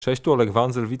Cześć, tu Oleg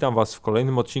Wanzel, witam Was w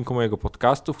kolejnym odcinku mojego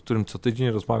podcastu, w którym co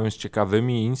tydzień rozmawiam z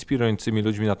ciekawymi i inspirującymi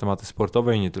ludźmi na tematy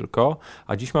sportowe i nie tylko.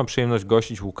 A dziś mam przyjemność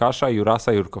gościć Łukasza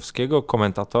Jurasa Jurkowskiego,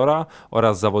 komentatora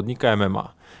oraz zawodnika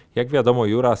MMA. Jak wiadomo,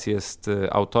 Juras jest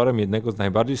autorem jednego z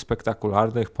najbardziej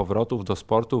spektakularnych powrotów do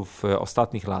sportu w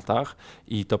ostatnich latach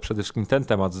i to przede wszystkim ten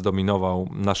temat zdominował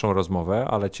naszą rozmowę,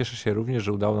 ale cieszę się również,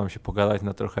 że udało nam się pogadać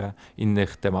na trochę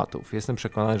innych tematów. Jestem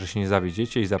przekonany, że się nie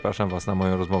zawiedziecie i zapraszam Was na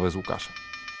moją rozmowę z Łukaszem.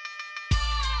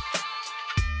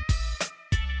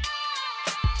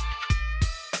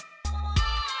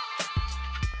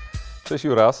 Cześć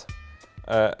Juras.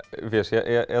 Wiesz,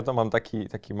 ja to mam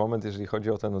taki moment, jeżeli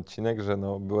chodzi o ten odcinek, że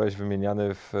byłeś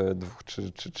wymieniany w dwóch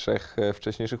czy trzech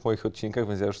wcześniejszych moich odcinkach,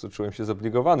 więc ja już tu czułem się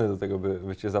zobligowany do tego,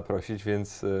 by Cię zaprosić,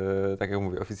 więc tak jak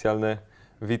mówię, oficjalny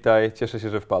witaj, cieszę się,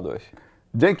 że wpadłeś.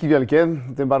 Dzięki wielkie,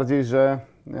 tym bardziej, że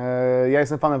ja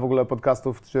jestem fanem w ogóle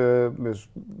podcastów, czy wiesz,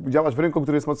 działasz w rynku,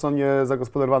 który jest mocno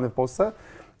niezagospodarowany w Polsce,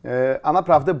 a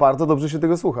naprawdę bardzo dobrze się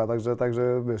tego słucha,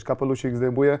 także wiesz, kapelusik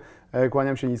zdejmuję,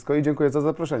 kłaniam się nisko i dziękuję za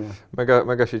zaproszenie.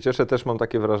 Mega się cieszę, też mam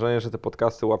takie wrażenie, że te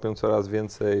podcasty łapią coraz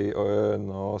więcej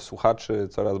słuchaczy,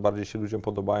 coraz bardziej się ludziom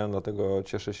podobają, dlatego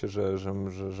cieszę się,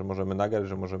 że możemy nagrać,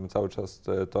 że możemy cały czas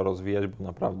to rozwijać, bo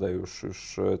naprawdę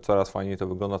już coraz fajniej to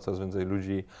wygląda, coraz więcej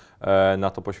ludzi na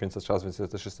to poświęca czas, więc ja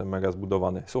też jestem mega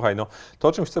zbudowany. Słuchaj, to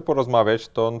o czym chcę porozmawiać,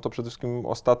 to przede wszystkim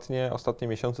ostatnie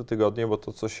miesiące, tygodnie, bo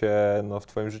to, co się w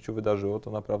Twoim życiu wydarzyło,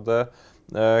 to naprawdę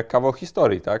kawał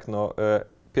historii, tak?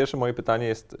 Pierwsze moje pytanie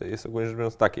jest ogólnie rzecz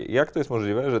biorąc takie, jak to jest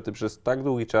możliwe, że Ty przez tak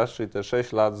długi czas, czyli te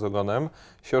 6 lat z ogonem,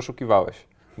 się oszukiwałeś?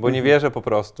 Bo nie wierzę po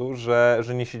prostu,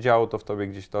 że nie siedziało to w Tobie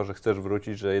gdzieś to, że chcesz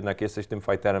wrócić, że jednak jesteś tym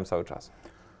fighterem cały czas.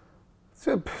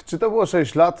 Czy to było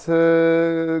 6 lat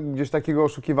gdzieś takiego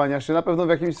oszukiwania się? Na pewno w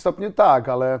jakimś stopniu tak,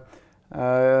 ale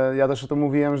ja też o tym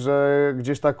mówiłem, że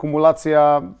gdzieś ta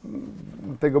kumulacja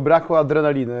tego braku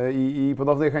adrenaliny i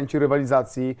ponownej chęci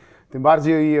rywalizacji, tym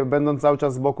bardziej będąc cały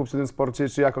czas z boku przy tym sporcie,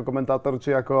 czy jako komentator,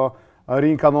 czy jako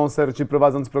ring announcer, czy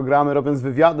prowadząc programy, robiąc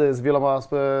wywiady z wieloma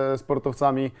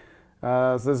sportowcami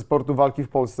ze sportu walki w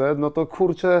Polsce, no to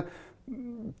kurczę,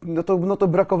 no to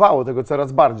brakowało tego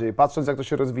coraz bardziej, patrząc jak to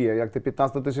się rozwija, jak te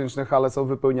 15-tysięczne hale są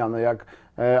wypełniane, jak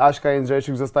Aśka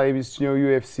Jędrzejczyk zostaje mistrzynią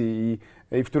UFC i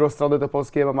w którą stronę to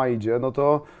polskie MMA idzie, no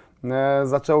to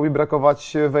zaczęło mi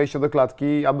brakować wejścia do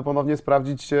klatki, aby ponownie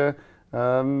sprawdzić się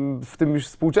w tym już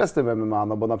współczesnym MMA,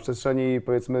 no bo na przestrzeni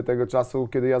powiedzmy tego czasu,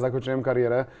 kiedy ja zakończyłem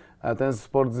karierę, ten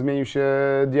sport zmienił się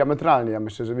diametralnie. Ja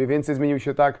myślę, że mniej więcej zmienił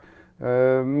się tak,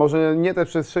 może nie te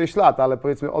przez 6 lat, ale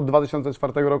powiedzmy od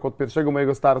 2004 roku, od pierwszego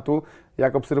mojego startu,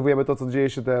 jak obserwujemy to, co dzieje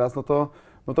się teraz,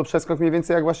 no to przeskok mniej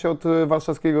więcej jak właśnie od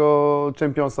warszawskiego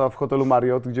Championsa w hotelu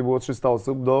Marriott, gdzie było 300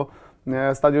 osób, do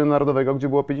Stadionu Narodowego, gdzie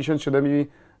było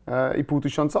 57,5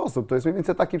 tysiąca osób. To jest mniej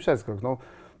więcej taki przeskok. No,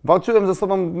 walczyłem ze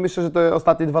sobą, myślę, że te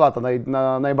ostatnie 2 lata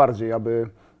najbardziej,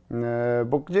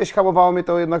 bo gdzieś hamowało mnie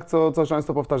to jednak, co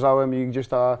często powtarzałem i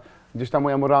gdzieś ta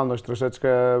moja moralność troszeczkę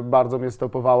bardzo mnie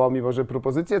stopowała, mimo że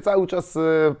propozycje cały czas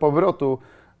powrotu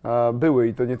były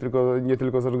i to nie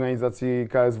tylko z organizacji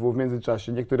KSW w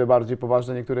międzyczasie, niektóre bardziej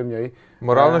poważne, niektóre mniej.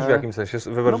 Moralność w jakim sensie?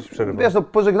 Wybacz, przerywam. Wiesz,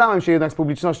 pożegnałem się jednak z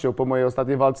publicznością po mojej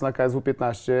ostatniej walce na KSW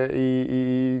 15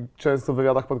 i często w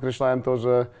wywiadach podkreślałem to,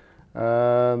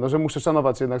 że muszę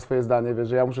szanować jednak swoje zdanie, wiesz,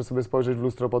 że ja muszę sobie spojrzeć w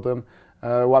lustro potem,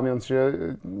 łamiąc się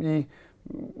i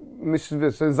myślę,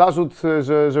 wiesz, ten zarzut,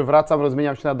 że wracam,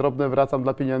 rozmieniam się na drobne, wracam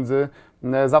dla pieniędzy,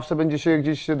 zawsze będzie się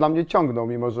gdzieś dla mnie ciągnął,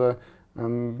 mimo że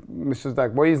myślę, że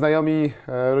tak, moi znajomi,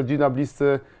 rodzina,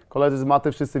 bliscy, koledzy z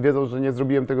maty, wszyscy wiedzą, że nie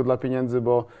zrobiłem tego dla pieniędzy,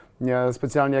 bo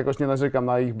specjalnie jakoś nie narzekam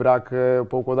na ich brak,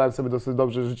 poukładałem sobie dosyć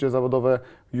dobrze życie zawodowe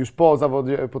już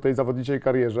po tej zawodniczej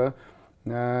karierze,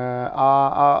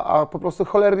 a po prostu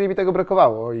cholernie mi tego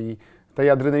brakowało i tej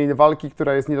adrenaliny walki,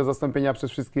 która jest nie do zastąpienia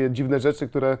przez wszystkie dziwne rzeczy,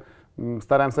 które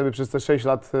starałem sobie przez te 6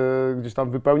 lat gdzieś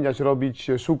tam wypełniać,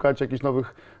 robić, szukać jakichś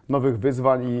nowych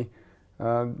wyzwań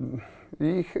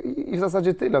i w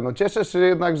zasadzie tyle. No, cieszę się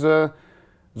jednak, że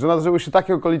nadarzyły się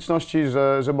takie okoliczności,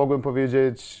 że mogłem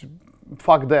powiedzieć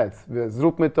fuck that,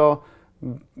 zróbmy to,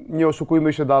 nie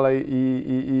oszukujmy się dalej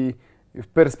i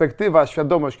perspektywa,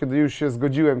 świadomość, kiedy już się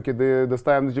zgodziłem, kiedy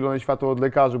dostałem zielone światło od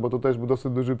lekarzy, bo to też był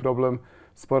dosyć duży problem,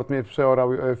 sport mnie przeorał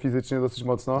fizycznie dosyć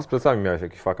mocno. Z plecami miałeś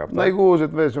jakiś fuck up, tak? Na górze,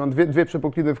 wiesz, mam dwie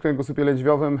przepukliny w kręgosłupie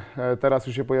lędźwiowym, teraz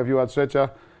już się pojawiła trzecia,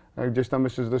 gdzieś tam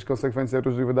myślę, że też konsekwencja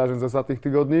różnych wydarzeń z ostatnich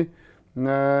tygodni.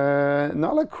 No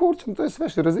ale kurczę, no to jest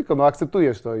wiesz, ryzyko, no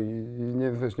akceptujesz to i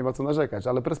nie ma co narzekać,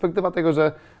 ale perspektywa tego,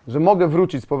 że mogę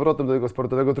wrócić z powrotem do tego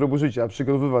sportowego trybu życia,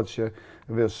 przygotowywać się,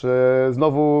 wiesz,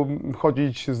 znowu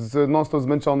chodzić non-stop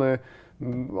zmęczony,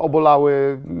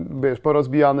 obolały, wiesz,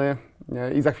 porozbijany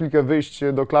i za chwilkę wyjść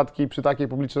do klatki przy takiej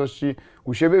publiczności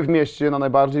u siebie w mieście, na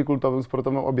najbardziej kultowym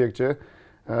sportowym obiekcie,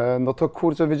 no to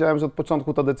kurczę, wiedziałem, że od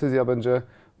początku ta decyzja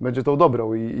będzie tą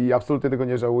dobrą i absolutnie tego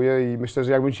nie żałuję i myślę,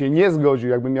 że jakbym się nie zgodził,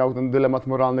 jakbym miał ten dylemat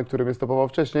moralny, który mnie stopował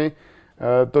wcześniej,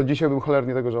 to dzisiaj bym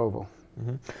cholernie tego żałował.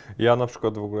 Ja na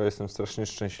przykład w ogóle jestem strasznie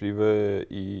szczęśliwy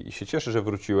i się cieszę, że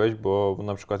wróciłeś, bo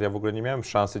na przykład ja w ogóle nie miałem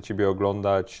szansy Ciebie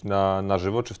oglądać na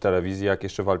żywo czy w telewizji, jak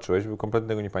jeszcze walczyłeś, bo kompletnie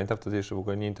tego nie pamiętam, wtedy jeszcze w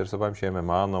ogóle nie interesowałem się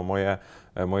MMA, no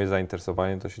moje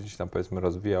zainteresowanie to się gdzieś tam powiedzmy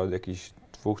rozwija od jakichś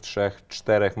 2, 3,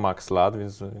 4 max lat,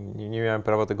 więc nie miałem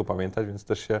prawa tego pamiętać, więc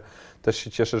też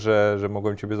się cieszę, że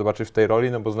mogłem Ciebie zobaczyć w tej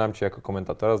roli, no bo znam Cię jako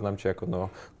komentatora, znam Cię jako no,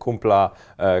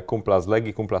 kumpla z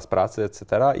Legii, kumpla z pracy,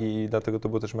 etc. I dlatego to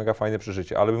było też mega fajne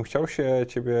przeżycie. Ale bym chciał się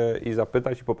Ciebie i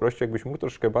zapytać i poprosić, jakbyś mógł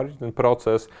troszkę bardziej ten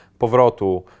proces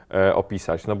powrotu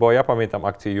opisać. No bo ja pamiętam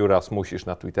akcję Juras musisz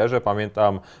na Twitterze,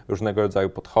 pamiętam różnego rodzaju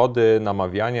podchody,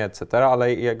 namawianie, etc.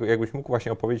 Ale jakbyś mógł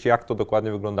właśnie opowiedzieć, jak to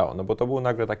dokładnie wyglądało. No bo to był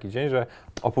nagle taki dzień, że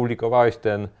opublikowałeś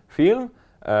ten film,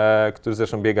 który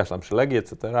zresztą biegasz tam przy Legii,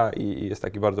 etc. I jest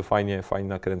taki bardzo fajnie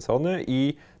nakręcony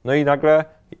no i nagle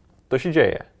to się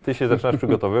dzieje. Ty się zaczynasz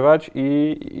przygotowywać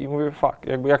i mówię, fuck,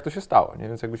 jak to się stało, nie?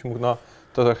 Więc jakbyś mógł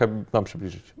to trochę nam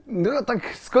przybliżyć. No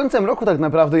tak z końcem roku tak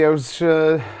naprawdę ja już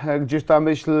gdzieś ta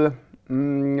myśl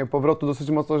powrotu dosyć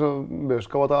mocno, że wiesz,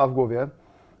 kołatała w głowie.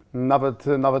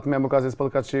 Nawet miałem okazję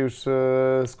spotkać się już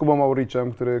z Kubą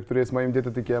Mauriczem, który jest moim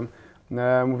dietetykiem.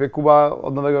 Mówię, Kuba,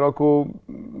 od nowego roku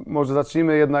może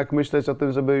zacznijmy jednak myśleć o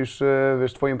tym, żeby już,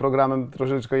 wiesz, Twoim programem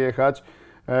troszeczkę jechać,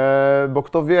 bo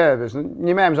kto wie, wiesz, no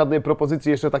nie miałem żadnej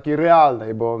propozycji jeszcze takiej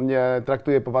realnej, bo nie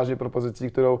traktuję poważnie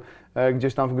propozycji, którą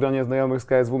gdzieś tam w gronie znajomych z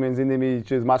KSW, między innymi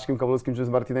czy z Maćkiem Kowalskim, czy z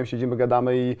Martinem siedzimy,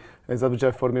 gadamy i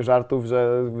zazwyczaj w formie żartów,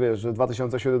 że wiesz, że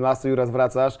 2017 Juras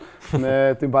wracasz,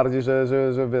 tym bardziej,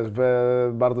 że wiesz,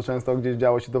 bardzo często gdzieś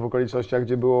działo się to w okolicznościach,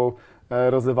 gdzie było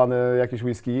rozlewane jakieś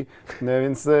whisky,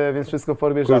 więc wszystko w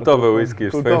formie żartów. Kultowe whisky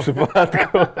w swoim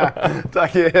przypadku.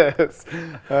 Tak jest.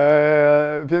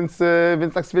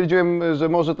 Więc tak stwierdziłem, że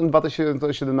może ten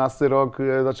 2017 rok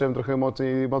zacząłem trochę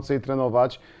mocniej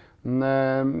trenować.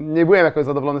 Nie byłem jakoś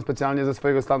zadowolony specjalnie ze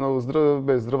swojego stanu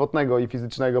zdrowotnego i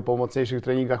fizycznego po mocniejszych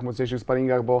treningach, mocniejszych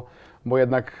sparingach, bo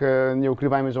jednak nie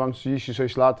ukrywajmy, że mam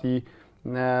 36 lat i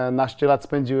naście lat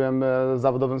spędziłem w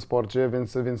zawodowym sporcie,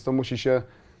 więc to musi się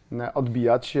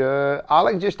odbijać,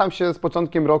 ale gdzieś tam się z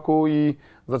początkiem roku i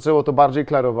zaczęło to bardziej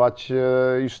klarować,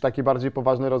 już takie bardziej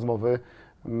poważne rozmowy.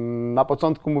 Na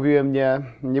początku mówiłem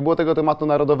nie było tego tematu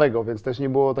narodowego, więc też nie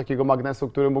było takiego magnesu,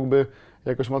 który mógłby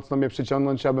jakoś mocno mnie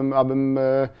przyciągnąć, abym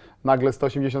nagle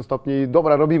 180 stopni,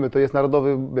 dobra, robimy, to jest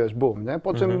narodowy, wiesz, boom, nie?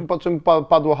 Po czym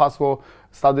padło hasło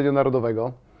Stadionu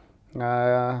Narodowego.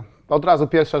 Od razu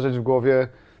pierwsza rzecz w głowie,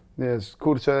 wiesz,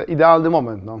 kurczę, idealny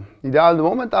moment, no. Idealny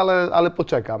moment, ale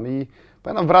poczekam. I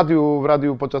pamiętam w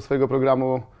radiu podczas swojego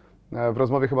programu, w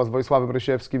rozmowie chyba z Wojsławem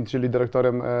Rysiewskim, czyli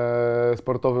dyrektorem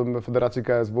sportowym Federacji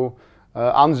KSW,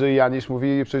 Andrzej Janisz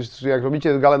mówi, przecież jak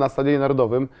robicie galę na Stadionie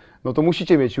Narodowym, no to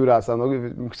musicie mieć Jurasa, no,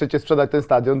 chcecie sprzedać ten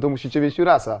stadion, to musicie mieć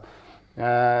Jurasa.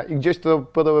 I gdzieś to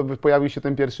pojawił się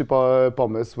ten pierwszy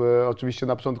pomysł, oczywiście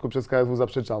na początku przez KSW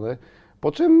zaprzeczany,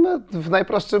 po czym w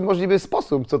najprostszy możliwy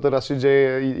sposób, co teraz się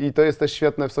dzieje i to jest też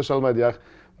świetne w social mediach,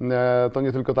 to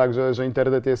nie tylko tak, że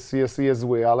internet jest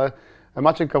zły, ale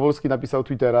Maciek Kowalski napisał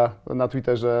na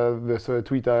Twitterze sobie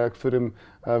tweeta, w którym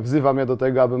wzywa mnie do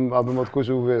tego, abym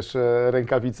odkurzył, wiesz,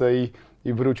 rękawice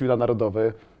i wrócił na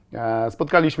Narodowy.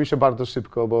 Spotkaliśmy się bardzo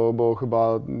szybko, bo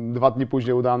chyba 2 dni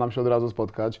później udało nam się od razu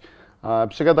spotkać.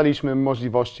 Przegadaliśmy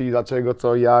możliwości, dlaczego,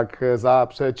 co, jak, za,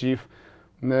 przeciw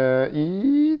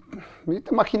i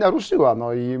ta machina ruszyła.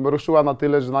 No i ruszyła na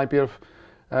tyle, że najpierw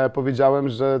powiedziałem,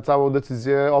 że całą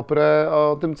decyzję oprę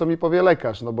o tym, co mi powie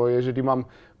lekarz, no bo jeżeli mam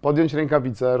podjąć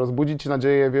rękawicę, rozbudzić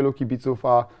nadzieję wielu kibiców,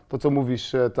 a to, co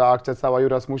mówisz, ta akcja cała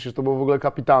Juras musisz, to było w ogóle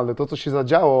kapitalne. To, co się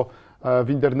zadziało w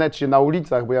internecie, na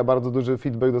ulicach, bo ja bardzo duży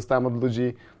feedback dostałem od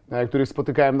ludzi, których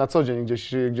spotykałem na co dzień,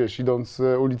 gdzieś idąc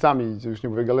ulicami, już nie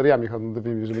mówię galeriami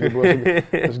handlowymi, żeby nie było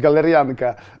też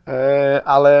galerianka,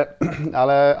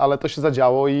 ale to się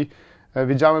zadziało i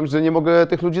wiedziałem, że nie mogę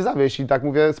tych ludzi zawieść i tak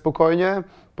mówię, spokojnie,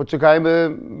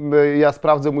 poczekajmy, ja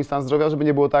sprawdzę mój stan zdrowia, żeby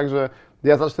nie było tak, że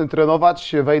ja zacznę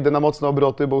trenować, wejdę na mocne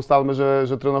obroty, bo ustalmy,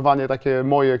 że trenowanie takie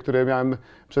moje, które miałem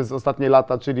przez ostatnie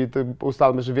lata, czyli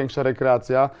ustalmy, że większa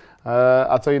rekreacja,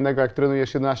 a co innego jak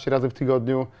trenujesz 11 razy w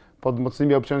tygodniu pod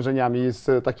mocnymi obciążeniami,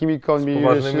 z takimi końmi,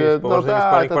 z poważnymi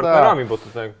sparring partnerami, bo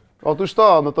tutaj... Otóż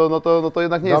to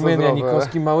jednak nie jest zdrowe. Damian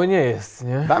Janikowski mały nie jest,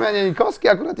 nie? Damian Janikowski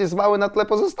akurat jest mały na tle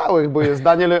pozostałych, bo jest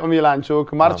Daniel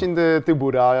Omielańczuk, Marcin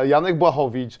Tybura, Janek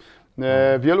Błachowicz,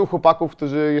 Wielu chłopaków,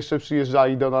 którzy jeszcze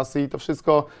przyjeżdżali do nas i to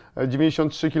wszystko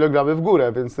 93 kg w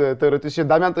górę, więc teoretycznie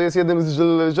Damian to jest jednym z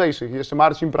lżejszych. Jeszcze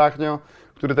Marcin Prachnio,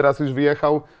 który teraz już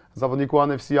wyjechał, zawodnik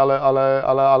One FC,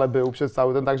 ale był przez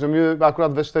cały ten. Także my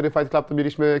akurat we 4 Fight Club to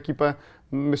mieliśmy ekipę,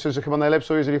 myślę, że chyba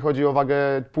najlepszą, jeżeli chodzi o wagę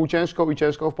półciężką i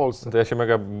ciężką w Polsce. To ja się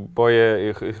mega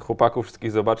boję chłopaków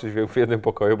wszystkich zobaczyć w jednym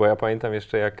pokoju, bo ja pamiętam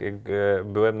jeszcze jak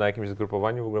byłem na jakimś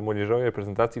zgrupowaniu w ogóle młodzieżowej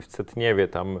reprezentacji w Cetniewie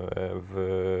tam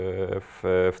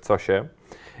w Cosie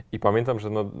i pamiętam, że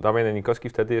no Damian Janikowski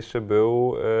wtedy jeszcze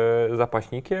był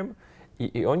zapaśnikiem.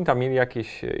 I oni tam mieli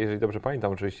jakieś, jeżeli dobrze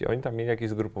pamiętam oczywiście, oni tam mieli jakieś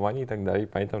zgrupowanie i tak dalej.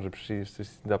 Pamiętam, że przyszli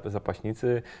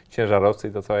zapaśnicy, ciężarowcy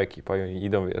i to cała ekipa i oni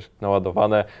idą, wiesz,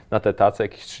 naładowane na te tace,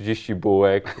 jakieś 30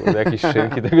 bułek, jakieś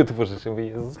szynki, tego typu rzeczy. Mówię,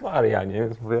 Jezus Maria, nie?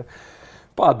 Więc mówię,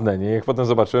 padnę, nie? Jak potem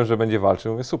zobaczyłem, że będzie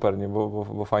walczył, mówię, super, nie?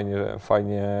 Bo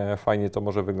fajnie to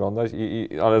może wyglądać,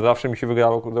 ale zawsze mi się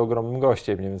wydawało, kurde, ogromnym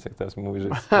gościem, nie? Więc jak teraz mówi, że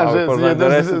jest że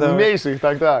jeden z mniejszych,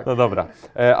 tak. No dobra,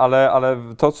 ale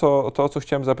to, co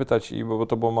chciałem zapytać, bo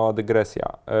to była mała dygresja,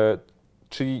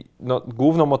 czyli no,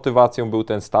 główną motywacją był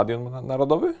ten stadion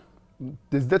narodowy?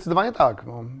 Zdecydowanie tak.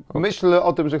 No. Myśl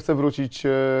o tym, że chcę wrócić,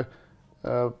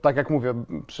 tak jak mówię,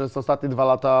 przez ostatnie 2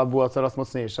 lata była coraz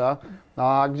mocniejsza,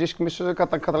 a gdzieś myślę, że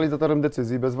katalizatorem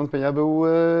decyzji bez wątpienia był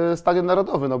Stadion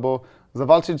Narodowy, no bo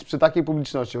zawalczyć przy takiej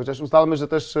publiczności, chociaż ustalmy, że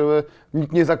też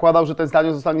nikt nie zakładał, że ten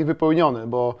stadion zostanie wypełniony,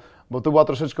 bo to była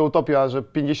troszeczkę utopia, że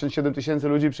 57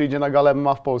 000 ludzi przyjdzie na galę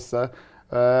MMA w Polsce,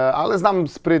 ale znam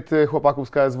spryt chłopaków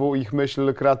z KSW, ich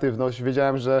myśl, kreatywność,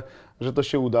 wiedziałem, że to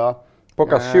się uda.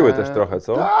 Pokaz siły też trochę,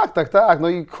 co? Tak. No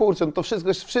i kurczę, no to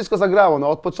wszystko zagrało. No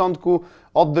od początku,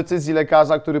 od decyzji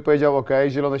lekarza, który powiedział ok,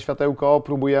 zielone światełko,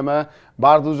 próbujemy.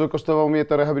 Bardzo dużo kosztowało mnie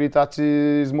to rehabilitacji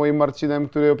z moim Marcinem,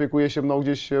 który opiekuje się mną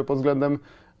gdzieś pod względem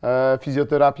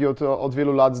fizjoterapii od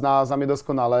wielu lat, zna mnie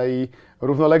doskonale i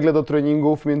równolegle do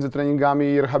treningów, między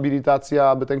treningami rehabilitacja,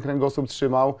 aby ten kręgosłup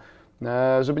trzymał.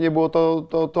 Żeby nie było to,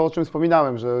 o czym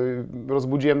wspominałem, że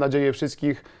rozbudziłem nadzieję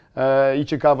wszystkich i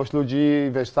ciekawość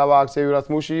ludzi, wiesz, cała akcja Juras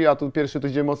musi, a tu pierwszy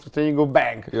tydzień mocnych treningów,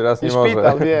 bang! Juras nie i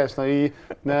szpital, może. wiesz, no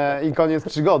i koniec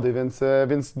przygody,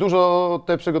 więc dużo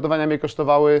te przygotowania mnie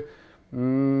kosztowały,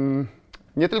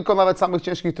 nie tylko nawet samych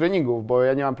ciężkich treningów, bo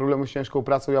ja nie mam problemu z ciężką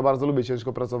pracą, ja bardzo lubię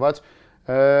ciężko pracować,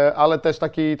 ale też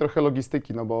takiej trochę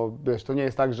logistyki, no bo wiesz, to nie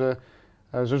jest tak, że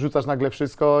rzucasz nagle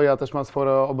wszystko. Ja też mam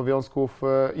sporo obowiązków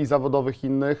i zawodowych,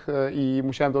 innych i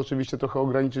musiałem to oczywiście trochę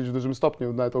ograniczyć, w dużym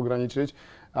stopniu nawet ograniczyć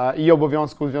i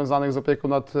obowiązków związanych z opieką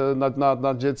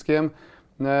nad dzieckiem,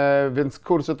 więc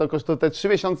kurczę, te 3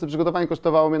 miesiące przygotowań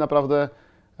kosztowało mnie naprawdę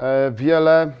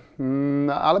wiele,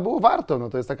 ale było warto. No,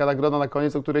 to jest taka nagroda na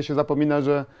koniec, o której się zapomina,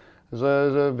 że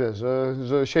wiesz,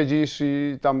 że siedzisz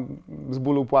i tam z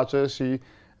bólu płaczesz i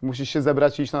musisz się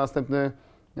zebrać i iść na następny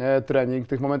trening.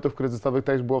 Tych momentów kryzysowych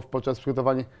też było podczas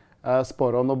przygotowań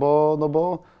sporo, no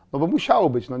bo musiało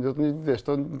być. No, wiesz,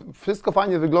 to wszystko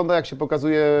fajnie wygląda, jak się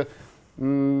pokazuje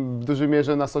w dużej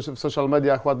mierze w social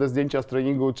mediach ładne zdjęcia z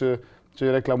treningu,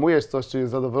 czy reklamujesz coś, czy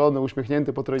jest zadowolony,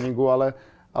 uśmiechnięty po treningu,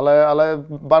 ale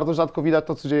bardzo rzadko widać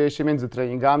to, co dzieje się między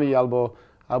treningami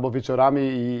albo wieczorami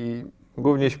i...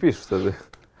 Głównie śpisz wtedy.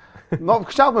 No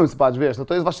chciałbym spać, wiesz, no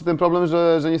to jest właśnie ten problem,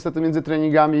 że niestety między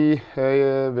treningami,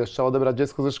 wiesz, trzeba odebrać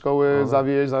dziecko ze szkoły,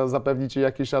 zawieźć, zapewnić jej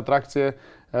jakieś atrakcje,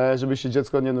 żeby się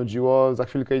dziecko nie nudziło. Za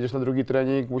chwilkę idziesz na drugi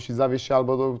trening, musisz zawieźć się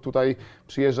albo tutaj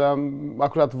przyjeżdżam.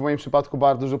 Akurat w moim przypadku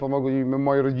bardzo dużo pomogli mi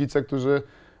moi rodzice, którzy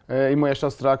i moja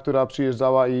siostra, która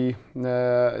przyjeżdżała i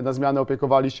na zmianę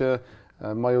opiekowali się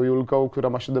moją Julką, która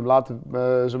ma 7 lat,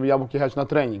 żeby ja mógł jechać na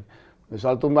trening. Wiesz,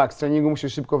 ale tu z treningu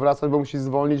musisz szybko wracać, bo musisz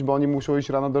zwolnić, bo oni muszą iść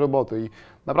rano do roboty i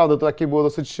naprawdę to takie było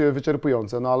dosyć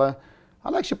wyczerpujące, no ale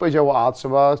jak się powiedziało A,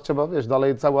 trzeba wiesz,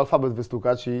 dalej cały alfabet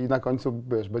wystukać i na końcu,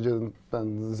 wiesz, będzie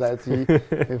ten Z i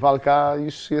walka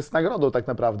już jest nagrodą tak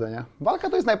naprawdę, nie? Walka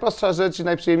to jest najprostsza rzecz i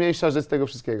najprzyjemniejsza rzecz z tego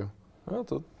wszystkiego. No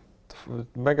to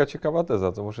mega ciekawa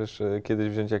teza, to muszę jeszcze kiedyś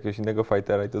wziąć jakiegoś innego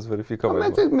fightera i to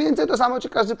zweryfikować. No, mniej więcej to samo ci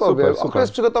każdy powie. Super.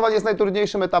 Okres przygotowań jest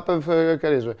najtrudniejszym etapem w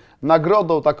karierze.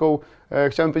 Nagrodą taką,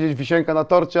 chciałem powiedzieć wisienka na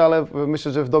torcie, ale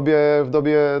myślę, że w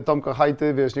dobie Tomka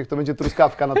Hajty, wiesz, niech to będzie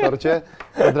truskawka na torcie.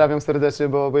 Pozdrawiam serdecznie,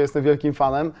 bo jestem wielkim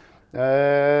fanem.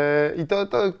 I to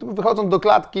wychodząc do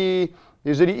klatki,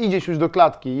 jeżeli idziesz już do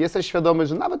klatki, jesteś świadomy,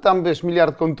 że nawet tam, wiesz,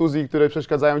 miliard kontuzji, które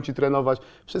przeszkadzają ci trenować,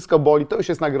 wszystko boli, to już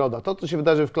jest nagroda. To, co się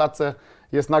wydarzy w klatce,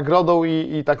 jest nagrodą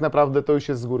i tak naprawdę to już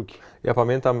jest z górki. Ja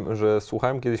pamiętam, że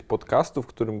słuchałem kiedyś podcastu, w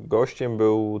którym gościem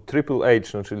był Triple H,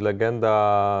 no, czyli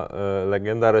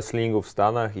legenda wrestlingu w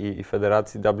Stanach i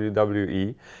federacji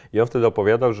WWE. I on wtedy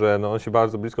opowiadał, że no, on się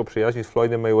bardzo blisko przyjaźni z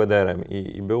Floydem Mayweatherem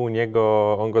i był u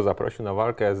niego, on go zaprosił na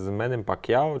walkę z Mannym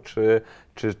Pacquiao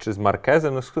czy z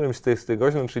Marquezem, no z którymś z tych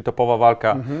gości, no, czyli topowa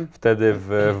walka wtedy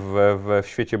w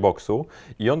świecie boksu.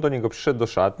 I on do niego przyszedł do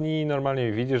szatni i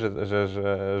normalnie widzi,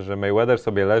 że Mayweather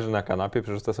sobie leży na kanapie,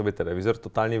 przerzuca sobie telewizor,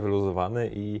 totalnie wyluzowany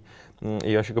i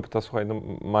on się go pyta, słuchaj, no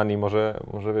Manny, może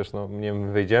wiesz, no nie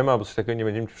wiem, wyjdziemy albo coś takiego, nie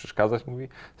będziemy ci przeszkadzać. Mówi,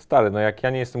 stary, no jak ja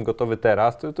nie jestem gotowy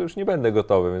teraz, to już nie będę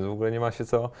gotowy, więc w ogóle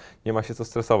nie ma się co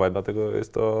stresować, dlatego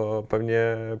jest to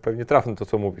pewnie trafne to,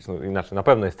 co mówisz. No inaczej, na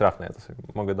pewno jest trafne, ja to sobie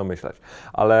mogę domyślać.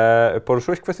 Ale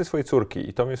poruszyłeś kwestię swojej córki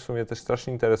i to mnie w sumie też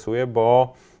strasznie interesuje,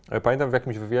 bo pamiętam w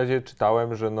jakimś wywiadzie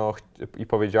czytałem, że no i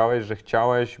powiedziałeś, że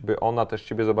chciałeś, by ona też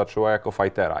ciebie zobaczyła jako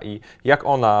fightera i jak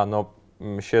ona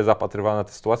się zapatrywała na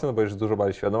tę sytuację, no bo już dużo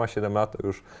bardziej świadoma, 7 lat, to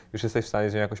już jesteś w stanie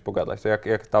z nią jakoś pogadać. To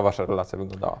jak ta wasza relacja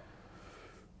wyglądała?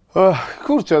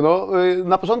 Kurczę, no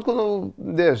na początku, no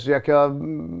wiesz, jak ja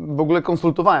w ogóle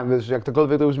konsultowałem, wiesz, jak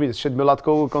tokolwiek to brzmi, z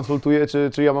 7-latką konsultuję,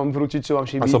 czy ja mam wrócić, czy mam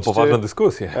się bić. A są poważne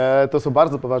dyskusje. To są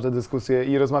bardzo poważne dyskusje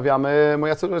i rozmawiamy.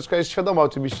 Moja córeczka jest świadoma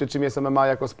oczywiście, czym jest MMA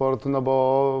jako sport, no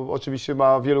bo oczywiście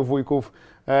ma wielu wujków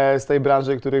z tej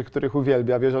branży, których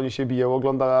uwielbia, wie, że oni się biją,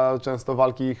 ogląda często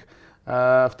walki ich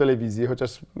w telewizji,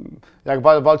 chociaż jak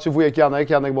walczy wujek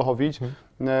Janek Bochowicz,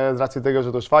 z racji tego,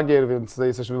 że to szwagier, więc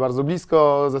jesteśmy bardzo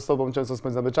blisko ze sobą, często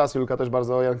spędzamy czas, Julka też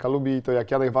bardzo Janka lubi, to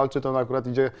jak Janek walczy, to on akurat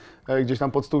idzie gdzieś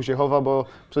tam pod stół się chowa, bo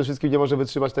przede wszystkim nie może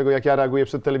wytrzymać tego, jak ja reaguję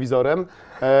przed telewizorem,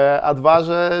 a dwa,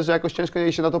 że jakoś ciężko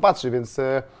jej się na to patrzy, więc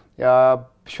ja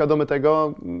świadomy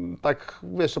tego, tak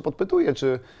wiesz, podpytuję,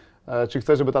 czy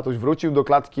chcę, żeby tatuś wrócił do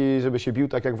klatki, żeby się bił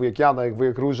tak jak wujek Janek,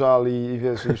 wujek Różal i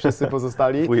wiesz, i wszyscy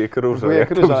pozostali. Wujek Różal, wujek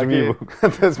jak Różal, to brzmi.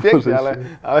 to jest pięknie,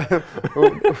 ale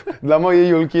dla mojej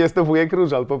Julki jest to wujek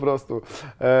Różal po prostu.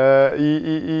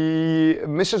 I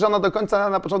myślę, że ona do końca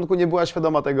na początku nie była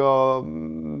świadoma tego,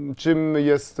 czym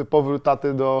jest powrót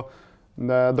taty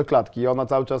do klatki. Ona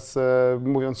cały czas,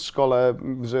 mówiąc w szkole,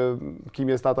 że kim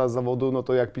jest tata z zawodu, no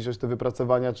to jak piszesz te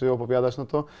wypracowania, czy opowiadasz, no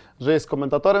to, że jest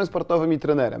komentatorem sportowym i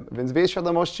trenerem. Więc w jej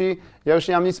świadomości ja już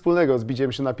nie mam nic wspólnego z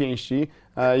biciem się na pięści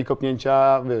i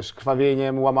kopnięcia, wiesz,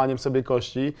 krwawieniem, łamaniem sobie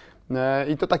kości.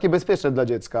 I to takie bezpieczne dla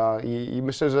dziecka. I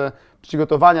myślę, że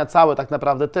przygotowania całe tak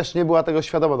naprawdę też nie była tego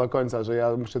świadoma do końca, że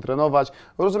ja muszę trenować.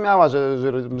 Rozumiała,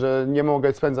 że nie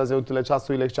mogę spędzać z nią tyle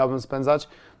czasu, ile chciałbym spędzać,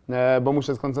 bo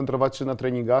muszę skoncentrować się na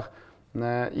treningach.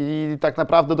 I tak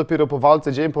naprawdę dopiero po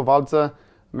walce, dzień po walce,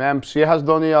 miałem przyjechać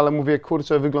do niej, ale mówię,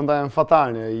 kurczę, wyglądałem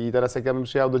fatalnie. I teraz jak ja bym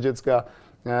przyjechał do dziecka,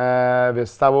 wiesz,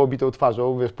 z całą obitą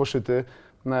twarzą, wiesz, poszyty,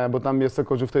 bo tam jest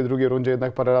Sokożu w tej drugiej rundzie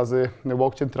jednak parę razy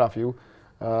łokciem trafił.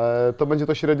 To będzie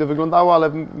to średnio wyglądało,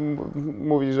 ale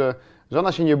mówi, że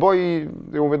ona się nie boi.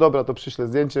 Ja mówię, dobra, to przyślę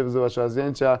zdjęcie, zobaczyła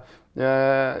zdjęcia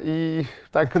i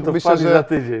tak to myślę, że za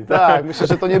tydzień. Tak, myślę,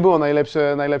 że to nie było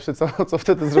najlepsze co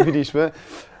wtedy zrobiliśmy.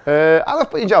 Ale w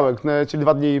poniedziałek, czyli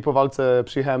 2 dni po walce,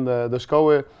 przyjechałem do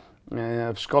szkoły.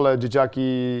 W szkole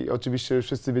dzieciaki oczywiście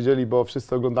wszyscy wiedzieli, bo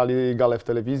wszyscy oglądali galę w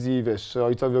telewizji, wiesz,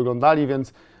 ojcowie oglądali,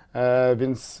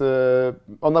 więc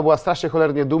ona była strasznie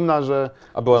cholernie dumna, że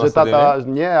tata...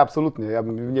 Nie, absolutnie. Ja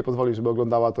bym nie pozwolił, żeby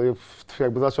oglądała to.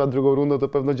 Jakby zaczęła drugą rundę, to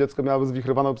pewno dziecko miałoby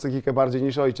zwichrowaną psychikę bardziej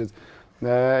niż ojciec.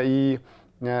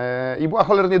 I była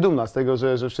cholernie dumna z tego,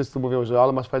 że wszyscy mówią, że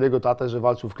ale masz fajnego tatę, że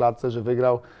walczył w klatce, że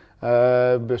wygrał.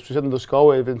 Wiesz, przyszedłem do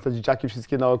szkoły, więc te dzieciaki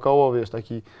wszystkie naokoło, wiesz,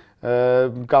 taki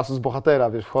kasus bohatera,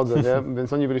 wiesz, wchodzę, nie?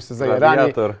 Więc oni byli wszyscy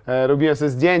zajarani. Robiłem sobie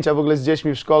zdjęcia w ogóle z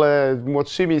dziećmi w szkole,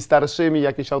 młodszymi, starszymi,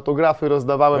 jakieś autografy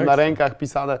rozdawałem na rękach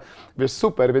pisane, wiesz,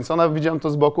 super, więc ona, widziałem to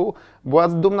z boku, była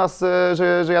dumna,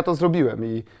 że ja to zrobiłem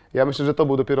i ja myślę, że to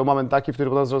był dopiero moment taki, w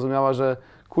którym ona zrozumiała, że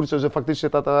kurczę, że faktycznie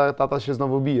tata się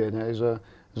znowu bije, nie?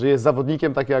 Że jest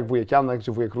zawodnikiem, taki jak wujek Janek,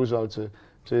 czy wujek Różal,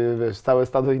 czy wiesz, całe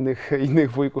stado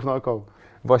innych wujków naokoło.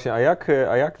 Właśnie,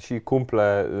 a jak ci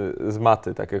kumple z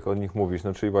maty, tak jak o nich mówisz,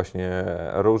 no czyli właśnie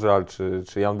Różal,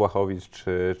 czy Jan Błachowicz,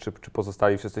 czy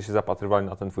pozostali wszyscy się zapatrywali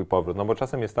na ten twój powrót? No bo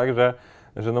czasem jest tak,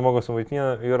 że no mogą sobie mówić, nie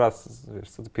no, Juras, wiesz,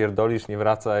 co ty pierdolisz, nie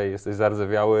wracaj, jesteś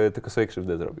zardzewiały, tylko sobie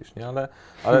krzywdę zrobisz, nie?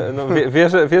 Ale no,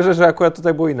 wierzę, że akurat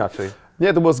tutaj było inaczej.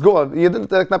 Nie, to było zgoła.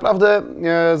 Tak naprawdę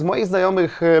z moich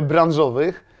znajomych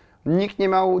branżowych nikt nie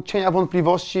miał cienia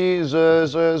wątpliwości,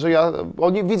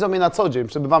 oni widzą mnie na co dzień,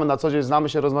 przebywamy na co dzień, znamy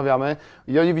się, rozmawiamy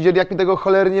i oni widzieli, jak mi tego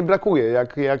cholernie brakuje,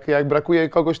 jak brakuje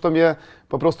kogoś, kto mnie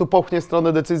po prostu popchnie w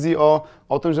stronę decyzji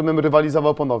o tym, żebym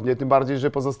rywalizował ponownie, tym bardziej,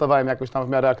 że pozostawałem jakoś tam w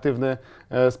miarę aktywny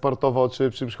sportowo, czy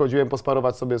przychodziłem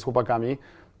posparować sobie z chłopakami.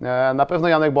 Na pewno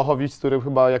Janek Błachowicz, z którym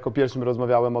chyba jako pierwszym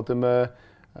rozmawiałem o tym,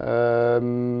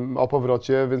 o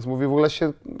powrocie, więc mówię, w ogóle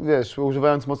się, wiesz,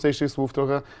 używając mocniejszych słów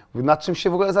trochę, mówię, nad czym się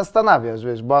w ogóle zastanawiasz,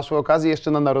 wiesz, bo masz okazję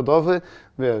jeszcze na narodowy,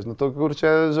 wiesz, no to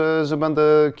kurczę, że będę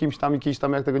kimś tam i kimś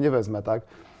tam, jak tego nie wezmę, tak.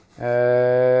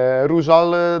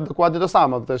 Różal dokładnie to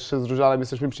samo, też z Różalem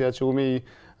jesteśmy przyjaciółmi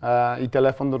i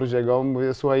telefon do Róziego,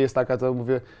 mówię, słuchaj, jest taka, to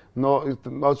mówię, no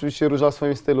oczywiście Różal w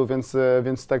swoim stylu,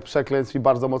 więc tak przekleństw i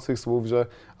bardzo mocnych słów, że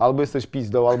albo jesteś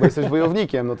pizdą, albo jesteś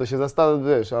wojownikiem, no to się zastanów,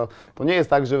 wiesz, a to nie jest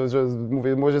tak, że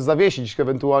mówię, możesz zawiesić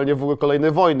ewentualnie w ogóle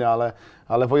kolejne wojny,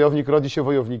 ale wojownik rodzi się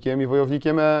wojownikiem i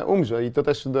wojownikiem umrze i to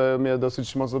też mnie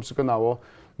dosyć mocno przekonało.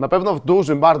 Na pewno w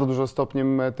dużym, bardzo dużym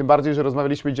stopniem, tym bardziej, że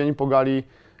rozmawialiśmy dzień po gali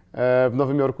w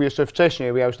Nowym Jorku jeszcze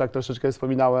wcześniej, bo ja już tak troszeczkę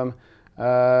wspominałem,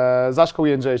 Zaszką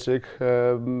Jędrzejczyk,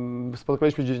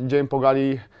 spotkaliśmy dzień po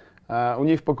gali u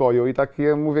niej w pokoju i tak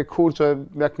mówię, kurczę,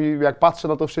 jak patrzę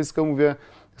na to wszystko, mówię,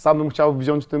 sam bym chciał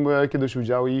wziąć w tym kiedyś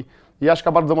udział i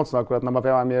Jaśka bardzo mocno akurat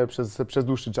namawiała mnie przez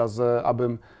dłuższy czas,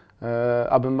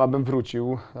 abym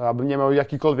wrócił, abym nie miał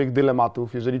jakichkolwiek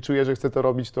dylematów, jeżeli czuję, że chcę to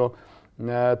robić,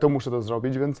 to muszę to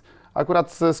zrobić, więc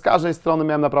akurat z każdej strony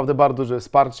miałem naprawdę bardzo duże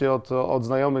wsparcie od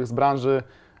znajomych z branży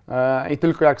i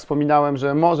tylko jak wspominałem,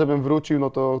 że może bym wrócił, no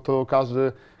to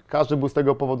każdy był z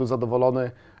tego powodu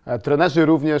zadowolony. Trenerzy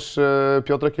również,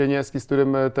 Piotr Kielniewski, z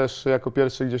którym też jako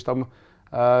pierwszy gdzieś tam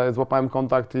złapałem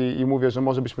kontakt i mówię, że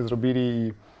może byśmy zrobili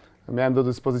i miałem do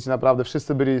dyspozycji naprawdę,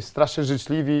 wszyscy byli strasznie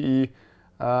życzliwi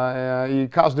i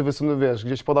każdy wysunął, wiesz,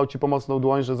 gdzieś podał Ci pomocną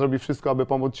dłoń, że zrobi wszystko, aby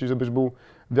pomóc Ci, żebyś był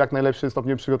w jak najlepszym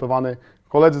stopniu przygotowany.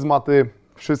 Koledzy z maty,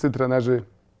 wszyscy trenerzy,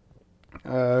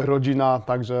 rodzina,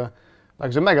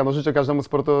 także mega, no życzę każdemu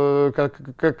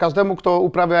każdemu, kto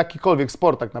uprawia jakikolwiek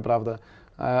sport tak naprawdę,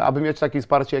 aby mieć takie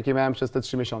wsparcie, jakie miałem przez te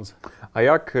 3 miesiące.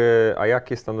 A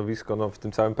jakie stanowisko no, w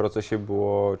tym całym procesie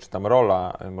było, czy tam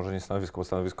rola, może nie stanowisko, bo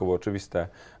stanowisko było oczywiste,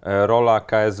 rola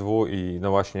KSW i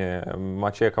no właśnie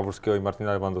Macieja Kawulskiego i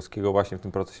Martina Lewandowskiego właśnie w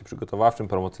tym procesie przygotowawczym,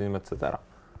 promocyjnym, etc.?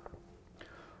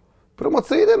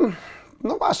 Promocyjnym?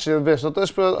 No właśnie, wiesz, no to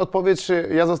też odpowiedź,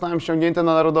 ja zostałem ściągnięty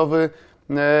na narodowy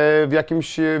w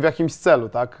jakimś celu,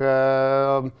 tak?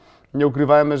 Nie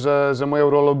ukrywajmy, że moją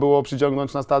rolą było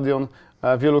przyciągnąć na stadion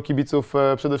wielu kibiców,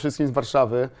 przede wszystkim z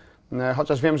Warszawy.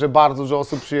 Chociaż wiem, że bardzo dużo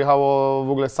osób przyjechało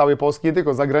w ogóle z całej Polski, nie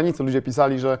tylko z zagranicy. Ludzie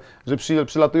pisali, że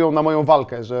przylatują na moją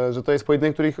walkę, że to jest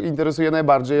pojedynek, który ich interesuje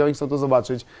najbardziej i oni chcą to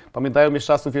zobaczyć. Pamiętają mnie z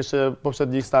czasów jeszcze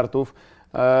poprzednich startów.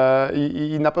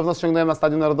 I na pewno ściągnąłem na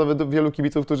Stadion Narodowy wielu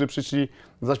kibiców, którzy przyszli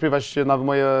zaśpiewać na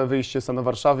moje wyjście sceny w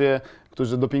Warszawie,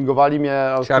 którzy dopingowali mnie,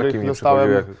 od których dostałem...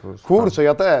 Kurczę,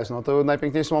 ja też. No, to był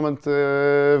najpiękniejszy moment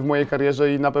w mojej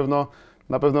karierze i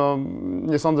na pewno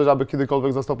nie sądzę, że aby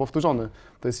kiedykolwiek został powtórzony.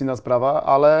 To jest inna sprawa,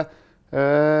 ale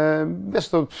wiesz,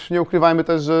 to nie ukrywajmy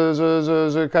też,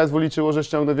 że KSW liczyło, że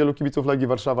ściągnę wielu kibiców Legii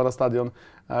Warszawa na stadion,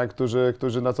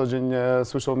 którzy na co dzień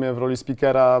słyszą mnie w roli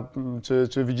speakera,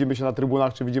 czy widzimy się na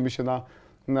trybunach, czy widzimy się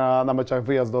na meczach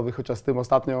wyjazdowych, chociaż z tym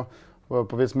ostatnio,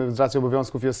 powiedzmy, z racji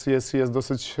obowiązków jest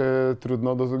dosyć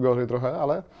trudno, dosyć gorzej trochę,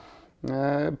 ale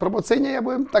promocyjnie ja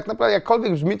byłem tak naprawdę,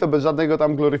 jakkolwiek brzmi to bez żadnego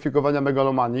tam gloryfikowania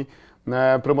megalomanii,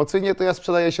 promocyjnie to ja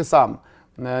sprzedaję się sam.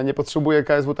 Nie potrzebuję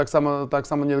KSW, tak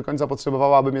samo nie do końca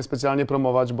potrzebowała, aby mnie specjalnie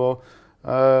promować, bo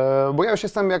ja już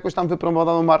jestem jakoś tam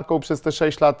wypromowaną marką przez te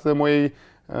 6 lat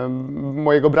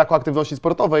mojego braku aktywności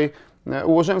sportowej.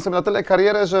 Ułożyłem sobie na tyle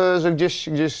karierę, że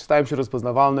gdzieś stałem się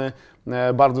rozpoznawalny,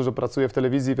 bardzo dużo pracuję w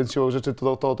telewizji, więc siłą rzeczy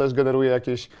to też generuje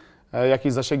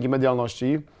jakieś zasięgi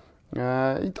medialności.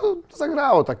 I to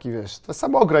zagrało taki, wiesz, to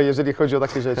samograj, jeżeli chodzi o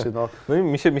takie rzeczy. No i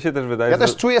mi się też wydaje, ja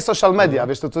też czuję social media,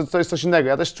 wiesz, to jest coś innego.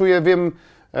 Ja też czuję, wiem,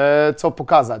 co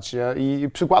pokazać. I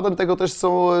przykładem tego też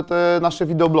są te nasze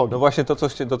wideoblogi. No właśnie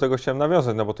do tego chciałem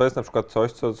nawiązać, no bo to jest na przykład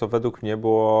coś, co według mnie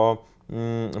było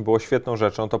świetną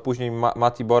rzeczą. To później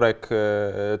Mati Borek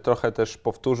trochę też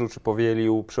powtórzył, czy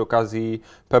powielił przy okazji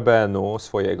PBN-u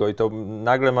swojego i to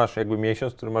nagle masz jakby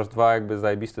miesiąc, który masz 2 jakby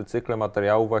zajebiste cykle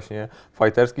materiałów właśnie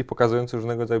fighterskich, pokazujących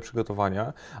różnego rodzaju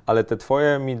przygotowania, ale te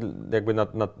twoje mi jakby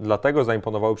dlatego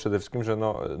zaimponowały przede wszystkim, że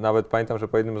no, nawet pamiętam, że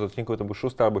po jednym z odcinków to był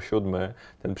 6. albo 7,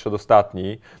 ten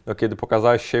przedostatni, no kiedy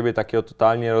pokazałeś siebie takiego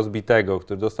totalnie rozbitego,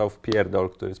 który dostał w pierdol,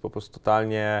 który jest po prostu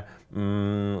totalnie,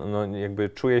 no jakby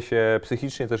czuje się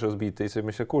psychicznie też rozbity i sobie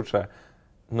myślę, kurczę,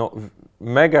 no,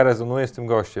 mega rezonuję z tym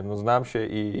gościem, no, znam się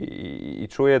i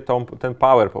czuję ten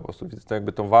power po prostu, widzę to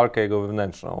jakby tą walkę jego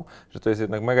wewnętrzną, że to jest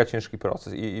jednak mega ciężki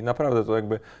proces i naprawdę to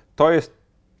jakby, to jest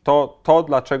to,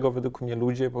 dlaczego według mnie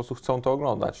ludzie po prostu chcą to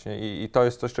oglądać, nie? I to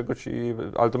jest coś, czego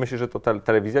ale to myślisz, że to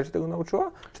telewizja cię tego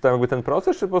nauczyła? Czy tam jakby ten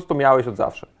proces, czy po prostu miałeś od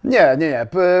zawsze? Nie.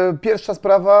 Pierwsza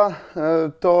sprawa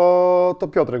to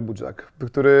Piotrek Budzak,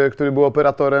 który był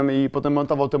operatorem i potem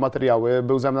montował te materiały.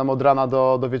 Był ze mną od rana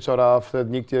do wieczora w te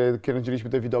dni, kiedy kręciliśmy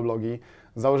te wideoblogi.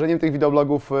 Założeniem tych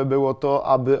wideoblogów było to,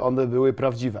 aby one były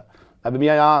prawdziwe. Abym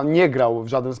ja nie grał w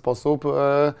żaden sposób.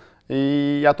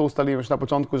 I ja to ustaliłem już na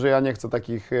początku, że ja nie chcę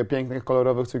takich pięknych,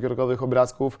 kolorowych, cukierkowych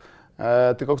obrazków,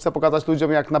 tylko chcę pokazać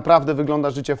ludziom, jak naprawdę wygląda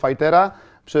życie fightera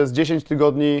przez 10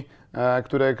 tygodni,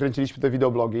 które kręciliśmy te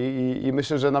wideoblogi i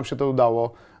myślę, że nam się to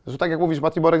udało. Że tak jak mówisz,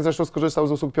 Mati Borek zresztą skorzystał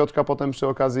z usług Piotrka potem przy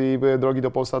okazji drogi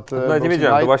do Polsat. No, nie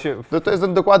wiedziałem, to właśnie... To jest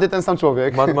dokładnie ten sam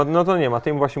człowiek. No to nie,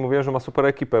 Matej właśnie mówiłem, że ma super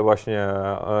ekipę właśnie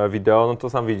wideo, no to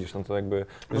sam widzisz, no to jakby...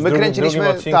 My kręciliśmy... W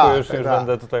drugim odcinku już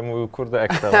będę tutaj mówił, kurde,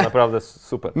 ekstra, naprawdę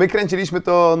super. My kręciliśmy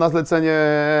to na zlecenie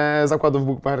zakładów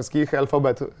bukmacherskich,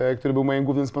 Alphabet, który był moim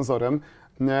głównym sponsorem,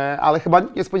 ale chyba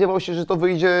nikt nie spodziewał się, że to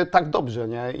wyjdzie tak dobrze,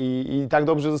 nie? I tak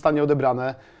dobrze zostanie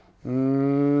odebrane.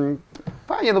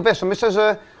 Fajnie, no wiesz, myślę,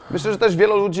 że też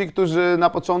wielu ludzi, którzy na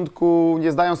początku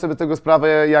nie zdają sobie tego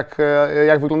sprawy,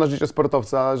 jak wygląda życie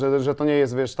sportowca, że to nie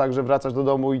jest, wiesz, tak, że wracasz do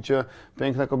domu i cię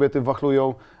piękne kobiety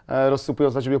wachlują,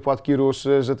 rozsypując na ciebie płatki róż,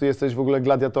 że ty jesteś w ogóle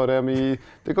gladiatorem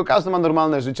tylko każdy ma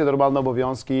normalne życie, normalne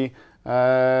obowiązki,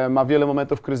 ma wiele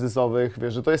momentów kryzysowych,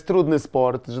 wiesz, że to jest trudny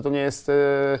sport, że to nie jest...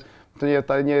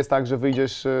 To nie jest tak, że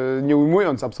wyjdziesz nie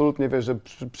ujmując absolutnie, wiesz, że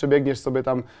przebiegniesz sobie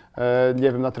tam,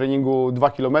 nie wiem, na treningu 2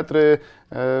 km,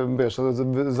 wiesz,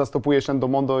 zastopujesz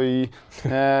Endomondo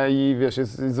i wiesz,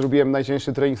 zrobiłem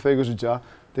najcięższy trening swojego życia,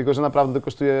 tylko że naprawdę to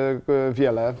kosztuje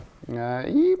wiele.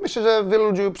 I myślę, że wielu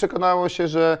ludzi przekonało się,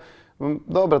 że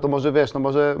dobra, to może wiesz, no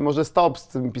może stop z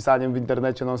tym pisaniem w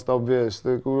internecie non-stop, wiesz,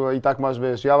 ty, kurwa, i tak masz,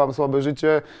 wiesz, ja mam słabe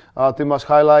życie, a ty masz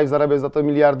high life, zarabiasz za to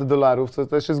miliardy dolarów, co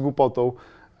też jest głupotą.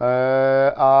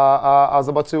 A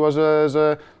zobaczyła,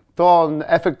 że to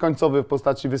efekt końcowy w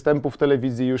postaci występu w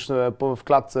telewizji już w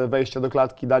klatce, wejścia do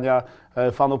klatki, dania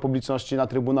fanom publiczności na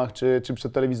trybunach czy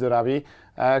przed telewizorami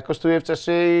kosztuje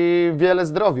wcześniej wiele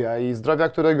zdrowia i zdrowia,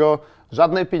 którego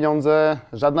żadne pieniądze,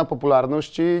 żadna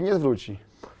popularność ci nie zwróci.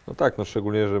 No tak, no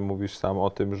szczególnie, że mówisz sam o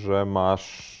tym, że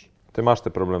ty masz te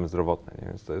problemy zdrowotne, nie?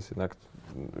 Więc to jest jednak,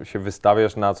 się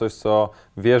wystawiasz na coś, co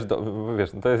wiesz,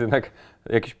 wiesz, no to jest jednak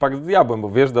jakiś pakt z diabłem, bo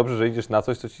wiesz dobrze, że idziesz na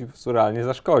coś, co ci realnie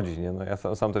zaszkodzi, nie? No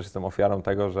ja sam też jestem ofiarą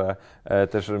tego, że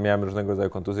też miałem różnego rodzaju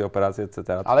kontuzje, operacje,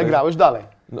 etc. Ale grałeś dalej.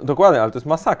 No, dokładnie, ale to jest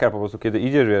masakra po prostu, kiedy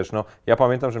idziesz, wiesz, no ja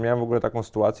pamiętam, że miałem w ogóle taką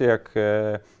sytuację, jak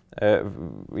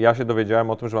ja się dowiedziałem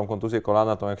o tym, że mam kontuzję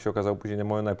kolana, tą jak się okazało później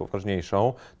moją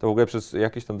najpoważniejszą, to w ogóle przez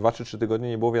jakieś tam 2 czy 3 tygodnie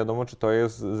nie było wiadomo, czy to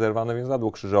jest zerwane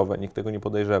więzadło krzyżowe, nikt tego nie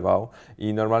podejrzewał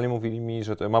i normalnie mówili mi,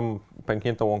 że mam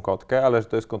pękniętą łąkotkę, ale że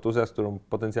to jest kontuzja, z którą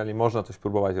potencjalnie można coś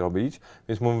próbować robić,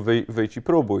 więc mówię, wyjdź i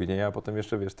próbuj, nie? Ja potem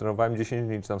jeszcze, wiesz, trenowałem 10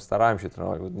 dni, czy tam starałem się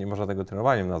trenować, bo nie można tego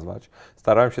trenowaniem nazwać,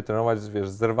 starałem się trenować, wiesz,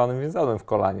 z zerwanym więzadłem w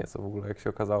kolanie, co w ogóle jak się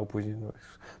okazało później, no,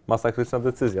 masakryczna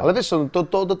decyzja. Ale wiesz,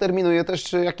 to determinuje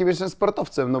też, jakim jestem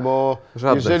sportowcem, no bo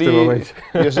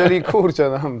jeżeli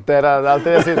kurczę, no,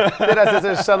 teraz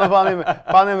jesteś szanowanym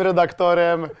panem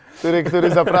redaktorem,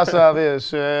 który zaprasza,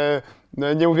 wiesz,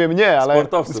 no, nie mówię mnie, ale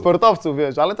sportowców,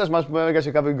 wiesz, ale też masz mega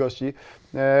ciekawych gości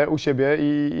u siebie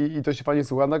i to się fajnie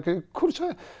słucha. No,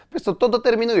 kurczę, wiesz co, to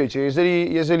determinuje cię.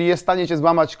 Jeżeli jest w stanie cię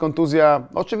złamać kontuzja,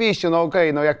 oczywiście, no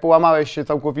okej, no jak połamałeś się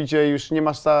całkowicie i już nie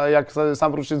masz jak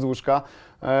sam ruszyć z łóżka,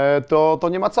 to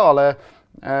nie ma co, ale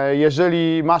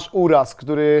jeżeli masz uraz,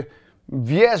 który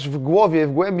wiesz w głowie,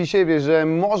 w głębi siebie, że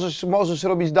możesz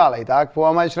robić dalej, tak?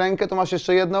 Połamałeś rękę, to masz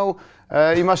jeszcze jedną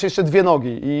i masz jeszcze 2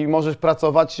 nogi i możesz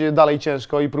pracować dalej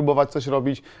ciężko i próbować coś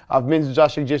robić, a w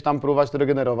międzyczasie gdzieś tam próbować to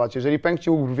regenerować. Jeżeli pękł ci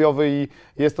łuk brwiowy i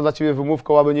jest to dla ciebie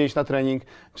wymówką, aby nie iść na trening,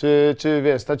 czy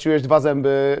wiesz, straciłeś 2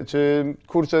 zęby, czy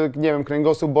kurczę, nie wiem,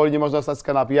 kręgosłup boli, nie można wstać z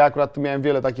kanapy. Ja akurat tu miałem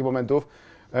wiele takich momentów.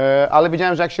 Ale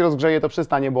wiedziałem, że jak się rozgrzeje, to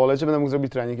przestanie boleć, że będę mógł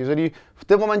zrobić trening. Jeżeli w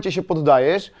tym momencie się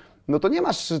poddajesz, no to nie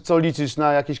masz co liczyć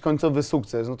na jakiś końcowy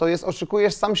sukces. No to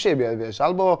oszukujesz sam siebie, wiesz.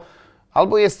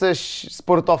 Albo jesteś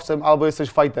sportowcem, albo jesteś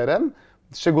fighterem,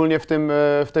 szczególnie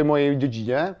w tej mojej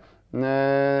dziedzinie.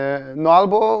 No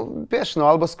albo, wiesz, no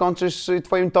albo skończysz i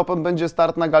twoim topem będzie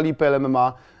start na gali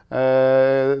PLMMA.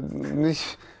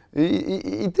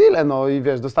 I tyle, no i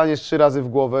wiesz, dostaniesz 3 razy w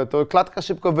głowę, to klatka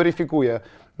szybko weryfikuje.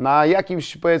 Na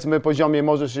jakimś, powiedzmy, poziomie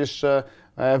możesz jeszcze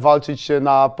walczyć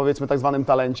na, powiedzmy, tak zwanym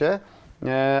talencie,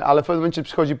 ale w pewnym momencie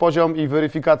przychodzi poziom i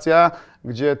weryfikacja,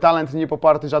 gdzie talent nie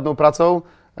poparty żadną pracą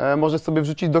możesz sobie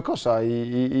wrzucić do kosza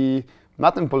i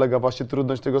na tym polega właśnie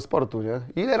trudność tego sportu, nie?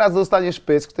 Ile razy dostaniesz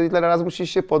pysk, to ile razy musisz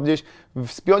się podnieść,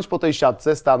 wspiąć po tej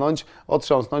siatce, stanąć,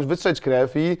 otrząsnąć, wytrzeć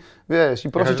krew i wiesz, i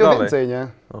prosić o więcej, nie?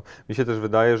 No, mi się też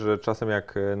wydaje, że czasem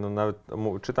jak nawet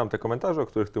czytam te komentarze, o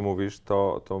których ty mówisz,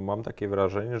 to mam takie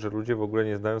wrażenie, że ludzie w ogóle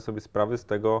nie zdają sobie sprawy z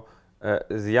tego,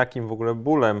 z jakim w ogóle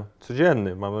bólem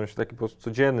codziennym, mam na myśli taki po prostu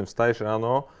codziennym, wstajesz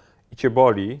rano i cię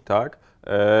boli, tak?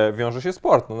 Wiąże się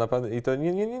sport. No naprawdę, i to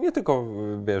nie tylko,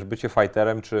 wiesz, bycie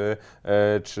fighterem, czy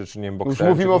nie wiem, bokserem.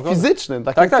 Już mówimy o fizycznym,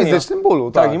 takim fizycznym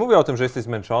bólu. Tak, nie mówię o tym, że jesteś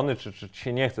zmęczony, czy ci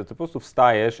się nie chce. Ty po prostu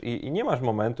wstajesz i nie masz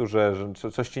momentu, że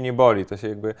coś ci nie boli. To się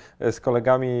jakby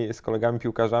z kolegami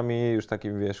piłkarzami, już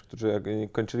takimi, wiesz, którzy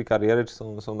kończyli karierę, czy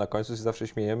są na końcu, się zawsze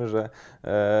śmiejemy, że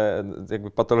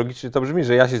jakby patologicznie to brzmi,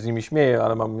 że ja się z nimi śmieję,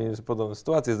 ale mam podobną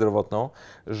sytuację zdrowotną,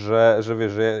 że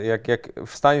wiesz, że jak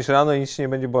wstaniesz rano i nic się nie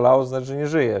będzie bolało, to znaczy, że nie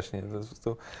żyjesz, nie? To jest po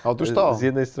prostu Otóż to. z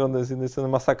jednej strony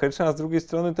masakryczne, a z drugiej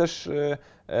strony też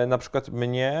na przykład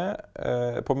mnie,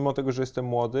 pomimo tego, że jestem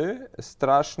młody,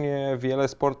 strasznie wiele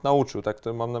sport nauczył, tak?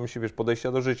 To mam na myśli, wiesz,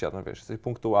 podejścia do życia, no wiesz, jesteś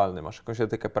punktualny, masz jakąś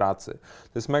etykę pracy.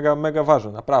 To jest mega, mega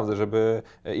ważne, naprawdę, żeby...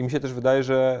 I mi się też wydaje,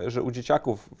 że u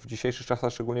dzieciaków w dzisiejszych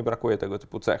czasach szczególnie brakuje tego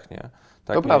typu cech, nie?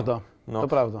 To prawda, to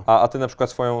prawda. A ty na przykład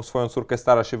swoją córkę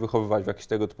starasz się wychowywać w jakichś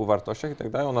tego typu wartościach i tak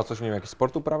dalej? Ona coś, nie wiem, jakiś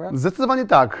sport uprawia? Zdecydowanie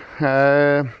tak.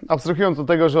 Abstrahując od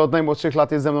tego, że od najmłodszych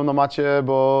lat jest ze mną na macie,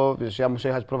 bo wiesz, ja muszę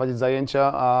jechać prowadzić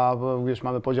zajęcia, a wiesz,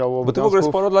 mamy podział obowiązków. Bo ty w ogóle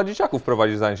sporo dla dzieciaków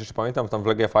prowadzisz zajęcia, jeszcze pamiętam, tam w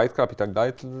Legia Fight Club i tak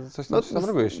dalej, coś tam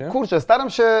robiłeś, nie? Kurczę, staram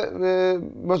się,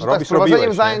 może tak, z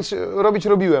prowadzeniem zajęć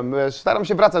robiłem. Wiesz, staram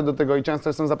się wracać do tego i często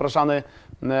jestem zapraszany,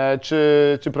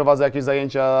 czy prowadzę jakieś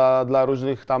zajęcia dla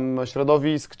różnych tam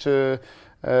środowisk, czy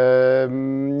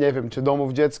nie wiem, czy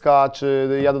domów dziecka,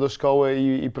 czy jadę do szkoły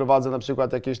i prowadzę na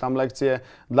przykład jakieś tam lekcje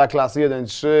dla klas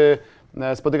 1-3.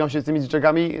 Spotykam się z tymi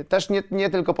dzieciakami też nie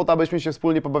tylko po to, abyśmy się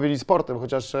wspólnie pobawili sportem,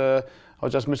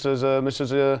 chociaż myślę,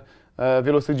 że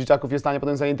wielu z tych dzieciaków jest w stanie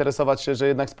potem zainteresować się, że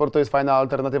jednak sport to jest fajna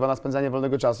alternatywa na spędzanie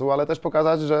wolnego czasu, ale też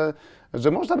pokazać,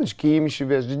 że można być kimś,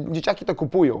 wiesz, dzieciaki to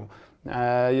kupują.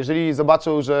 Jeżeli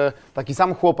zobaczą, że taki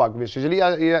sam chłopak, wiesz, jeżeli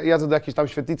ja jadę do jakiejś tam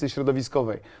świetlicy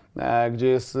środowiskowej, gdzie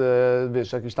jest,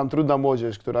 wiesz, jakaś tam trudna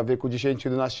młodzież, która w wieku 10,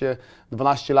 11,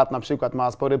 12 lat na przykład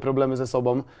ma spore problemy ze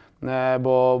sobą,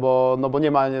 bo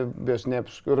nie ma, wiesz,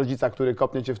 rodzica, który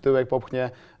kopnie cię w tyłek, popchnie,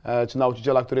 czy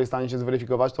nauczyciela, który jest w stanie cię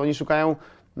zweryfikować, to oni szukają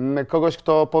kogoś,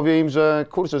 kto powie im, że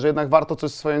kurczę, że jednak warto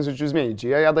coś w swoim życiu zmienić. I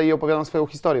ja jadę i opowiadam swoją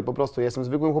historię, po prostu jestem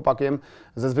zwykłym chłopakiem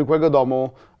ze zwykłego domu,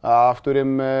 w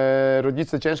którym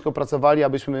rodzice ciężko pracowali,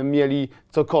 abyśmy mieli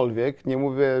cokolwiek. Nie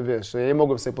mówię, wiesz, ja nie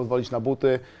mogłem sobie pozwolić na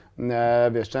buty,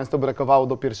 wiesz, często brakowało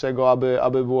do pierwszego,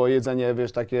 aby było jedzenie,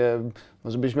 wiesz, takie,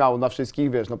 no, żebyś miał na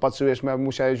wszystkich, wiesz, no patrzyłeś,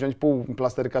 musiałeś wziąć pół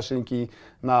plasterka szynki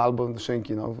albo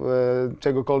szynki, no,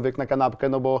 czegokolwiek na kanapkę,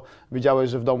 no bo widziałeś,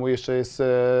 że w domu jeszcze jest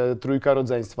trójka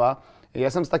rodzeństwa. Ja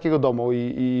jestem z takiego domu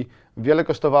i wiele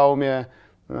kosztowało mnie,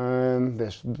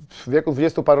 wiesz, w wieku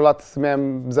 20 paru lat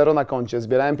miałem zero na koncie,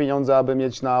 zbierałem pieniądze, aby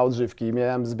mieć na odżywki,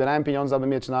 zbierałem pieniądze, aby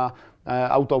mieć na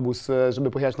autobus,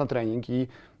 żeby pojechać na trening i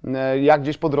ja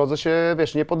gdzieś po drodze się,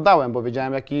 wiesz, nie poddałem, bo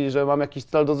wiedziałem, że mam jakiś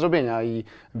cel do zrobienia i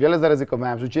wiele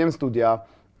zaryzykowałem, rzuciłem studia,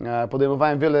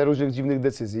 podejmowałem wiele różnych dziwnych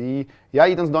decyzji i ja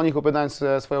idąc do nich, opowiadając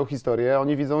swoją historię,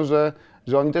 oni widzą, że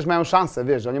oni też mają szansę,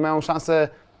 wiesz, że oni mają szansę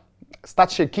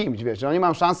stać się kimś, wiesz, że oni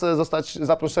mają szansę zostać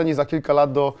zaproszeni za kilka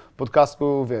lat do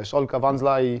podcastu, wiesz, Olka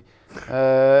Wandzla i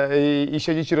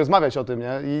siedzieć i rozmawiać o tym,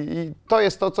 nie? I to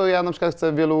jest to, co ja na przykład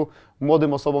chcę wielu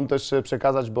młodym osobom też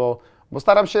przekazać, bo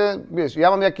staram się, wiesz, ja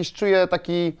mam jakiś, czuję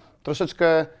taki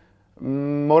troszeczkę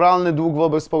moralny dług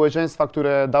wobec społeczeństwa,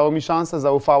 które dało mi szansę,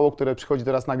 zaufało, które przychodzi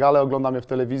teraz na galę, ogląda mnie w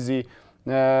telewizji,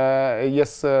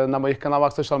 jest na moich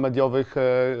kanałach social mediowych,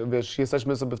 wiesz,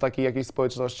 jesteśmy sobie w takiej jakiejś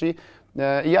społeczności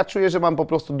i ja czuję, że mam po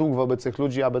prostu dług wobec tych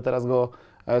ludzi, aby teraz go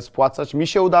spłacać. Mi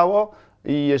się udało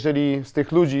i jeżeli z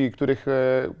tych ludzi, których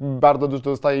bardzo dużo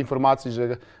dostaję informacji,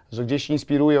 że gdzieś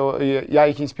inspirują, ja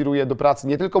ich inspiruję do pracy,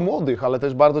 nie tylko młodych, ale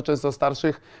też bardzo często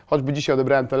starszych, choćby dzisiaj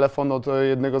odebrałem telefon od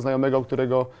jednego znajomego,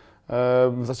 którego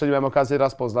w zasadzie miałem okazję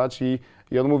raz poznać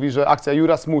i on mówi, że akcja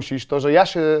Juras musisz, to, że ja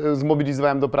się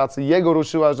zmobilizowałem do pracy, jego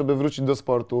ruszyła, żeby wrócić do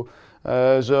sportu,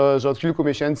 że od kilku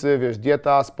miesięcy, wiesz,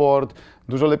 dieta, sport,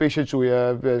 dużo lepiej się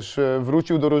czuje, wiesz,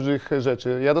 wrócił do różnych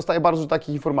rzeczy. Ja dostaję bardzo dużo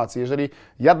takich informacji. Jeżeli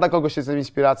ja dla kogoś jestem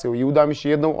inspiracją i uda mi się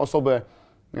jedną osobę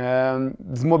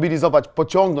zmobilizować,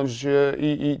 pociągnąć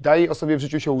i tej osobie w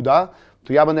życiu się uda,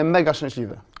 to ja będę mega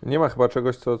szczęśliwy. Nie ma chyba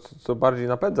czegoś, co bardziej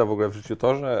napędza w ogóle w życiu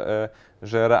to,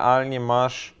 że realnie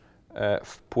masz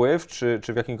wpływ, czy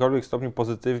w jakimkolwiek stopniu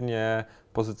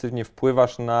pozytywnie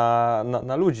wpływasz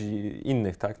na ludzi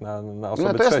innych, tak? Na osoby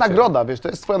No to jest trzecie. nagroda, wiesz, to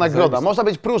jest twoja nagroda. Można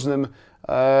być próżnym,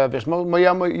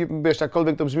 wiesz,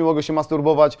 jakkolwiek to brzmi, mogę się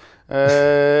masturbować,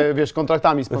 wiesz,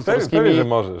 kontraktami sponsorskimi. Pewnie, że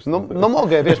możesz. No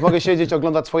mogę, wiesz, mogę siedzieć,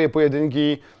 oglądać swoje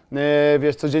pojedynki,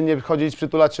 wiesz, codziennie chodzić,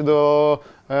 przytulać się do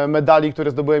medali,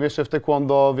 które zdobyłem jeszcze w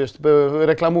taekwondo, wiesz,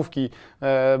 reklamówki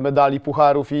medali,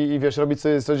 pucharów i wiesz, robić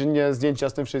sobie codziennie zdjęcia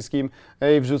z tym wszystkim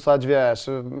i wrzucać, wiesz,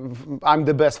 I'm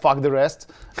the best, fuck the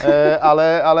rest,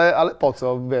 ale po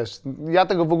co, wiesz, ja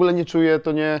tego w ogóle nie czuję,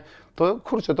 to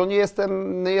nie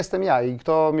jestem ja i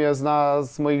kto mnie zna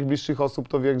z moich bliższych osób,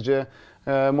 to wie, gdzie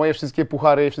moje wszystkie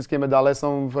puchary i wszystkie medale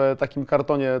są w takim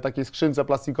kartonie, takiej skrzynce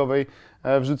plastikowej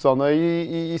wrzucone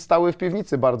i stały w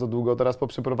piwnicy bardzo długo. Teraz po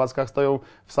przeprowadzkach stoją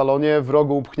w salonie, w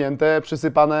rogu upchnięte,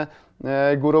 przysypane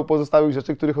górą pozostałych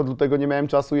rzeczy, których od lutego nie miałem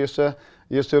czasu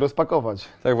jeszcze rozpakować.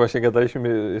 Tak, właśnie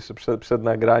gadaliśmy jeszcze przed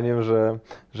nagraniem,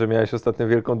 że miałeś ostatnio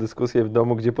wielką dyskusję w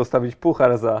domu, gdzie postawić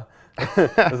puchar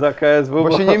za KSW.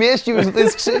 Bo się nie mieścił już do tej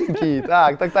skrzynki.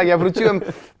 Tak. Ja wróciłem,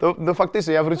 no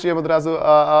faktycznie, ja wróciłem od razu,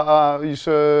 a już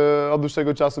od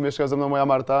dłuższego czasu mieszka ze mną moja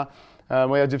Marta,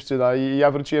 moja dziewczyna i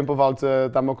ja wróciłem po walce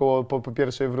tam około po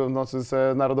pierwszej w nocy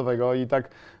z Narodowego i tak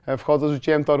wchodzę,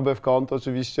 rzuciłem torbę w kąt,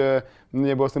 oczywiście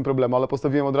nie było z tym problemu, ale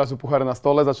postawiłem od razu puchar na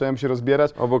stole, zacząłem się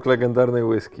rozbierać. Obok legendarnej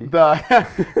whisky. Tak,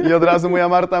 i od razu moja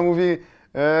Marta mówi,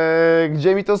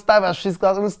 gdzie mi to stawiasz, wszystko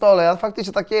na tym stole, a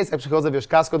faktycznie tak jest, ja przychodzę, wiesz,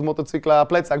 kask od motocykla,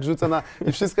 plecak rzucę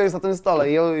i wszystko jest na tym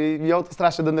stole i ją to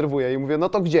strasznie denerwuje i mówię, no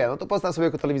to gdzie? No to postaw sobie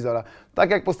koło telewizora.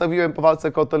 Tak jak postawiłem po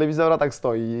walce koło telewizora, tak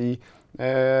stoi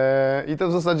i to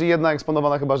w zasadzie jedna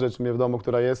eksponowana chyba rzecz u mnie w domu,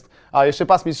 która jest. A jeszcze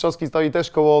pas mistrzowski stoi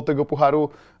też koło tego pucharu,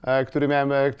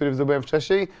 który zdobyłem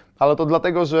wcześniej, ale to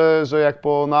dlatego, że jak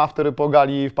na after po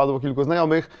gali wpadło kilku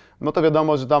znajomych, no to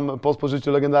wiadomo, że tam po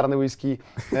spożyciu legendarnej whisky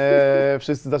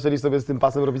wszyscy zaczęli sobie z tym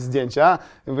pasem robić zdjęcia.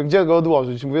 Mówię, gdzie go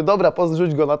odłożyć? Mówię, dobra,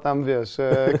 pozrzuć go na tam, wiesz,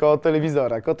 koło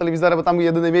telewizora. Koło telewizora, bo tam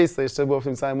jedyne miejsce jeszcze było w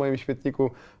tym całym moim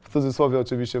świetniku, w cudzysłowie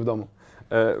oczywiście, w domu.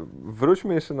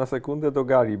 Wróćmy jeszcze na sekundę do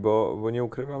gali, bo nie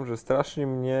ukrywam, że strasznie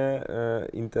mnie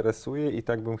interesuje i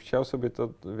tak bym chciał sobie to,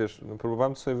 wiesz, no,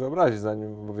 próbowałem sobie wyobrazić,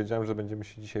 bo wiedziałem, że będziemy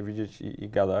się dzisiaj widzieć i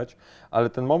gadać, ale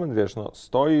ten moment, wiesz, no,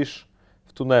 stoisz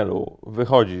w tunelu,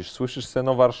 wychodzisz, słyszysz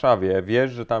scenę o Warszawie,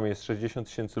 wiesz, że tam jest 60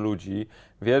 000 ludzi,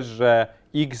 wiesz, że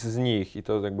X z nich, i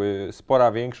to jakby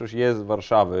spora większość jest z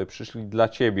Warszawy, przyszli dla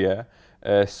Ciebie,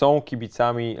 są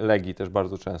kibicami Legii też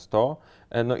bardzo często.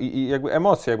 No i jakby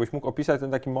emocje, jakbyś mógł opisać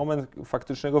ten taki moment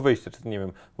faktycznego wyjścia, czy ty, nie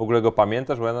wiem, w ogóle go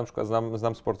pamiętasz, bo ja na przykład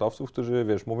znam sportowców, którzy,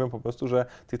 wiesz, mówią po prostu, że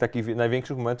tych takich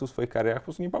największych momentów w swoich karierach po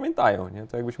prostu nie pamiętają, nie?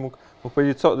 To jakbyś mógł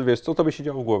powiedzieć, co tobie się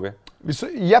działo w głowie? Wiesz,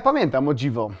 ja pamiętam, o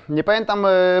dziwo. Nie pamiętam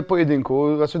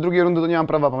pojedynku, znaczy drugiej rundy to nie mam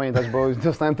prawa pamiętać, bo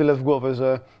dostałem tyle w głowę,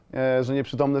 że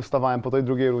nieprzytomny wstawałem po tej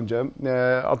drugiej rundzie.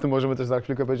 O tym możemy też za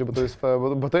chwilkę powiedzieć,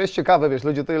 bo to jest ciekawe, wiesz,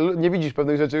 ludzie, nie widzisz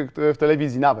pewnych rzeczy w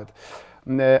telewizji nawet.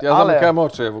 Ja zamykałem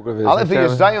oczy w ogóle, wiesz. Ale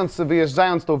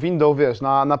wyjeżdżając tą windą, wiesz,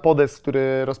 na podest,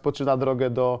 który rozpoczyna drogę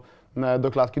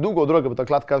do klatki, długą drogę, bo ta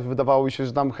klatka wydawało mi się,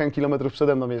 że tam chęć kilometrów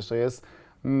przede mną jeszcze jest,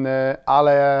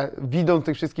 ale widząc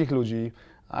tych wszystkich ludzi,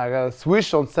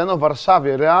 słysząc scenę w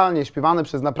Warszawie realnie śpiewane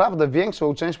przez naprawdę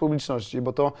większą część publiczności,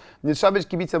 bo to nie trzeba być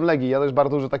kibicem Legii. Ja też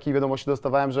bardzo dużo takich wiadomości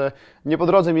dostawałem, że nie po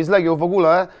drodze mi z Legią w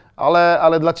ogóle,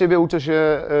 ale dla Ciebie uczę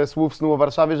się słów snu o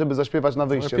Warszawie, żeby zaśpiewać na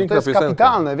wyjściu. No to jest piosenka.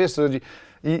 Kapitalne, wiesz co chodzi.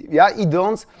 I ja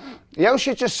idąc, ja już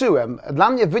się cieszyłem. Dla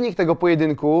mnie wynik tego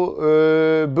pojedynku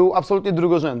był absolutnie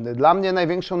drugorzędny. Dla mnie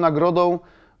największą nagrodą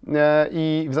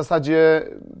i w zasadzie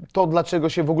to, dlaczego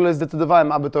się w ogóle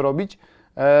zdecydowałem, aby to robić,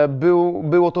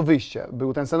 było to wyjście.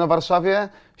 Był ten sen o Warszawie,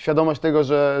 świadomość tego,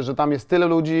 że tam jest tyle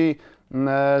ludzi,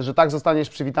 że tak zostaniesz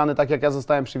przywitany, tak jak ja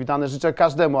zostałem przywitany. Życzę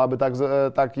każdemu, aby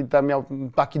miał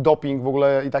taki doping w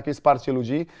ogóle i takie wsparcie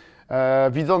ludzi.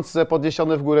 Widząc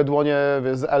podniesione w górę dłonie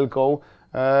z Elką,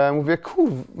 mówię,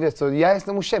 wiesz co, ja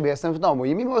jestem u siebie, jestem w domu.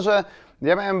 I mimo, że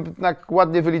ja miałem tak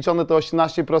ładnie wyliczone to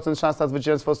 18% szans na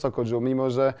zwycięstwo Sokodżu, mimo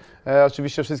że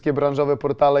oczywiście wszystkie branżowe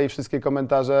portale i wszystkie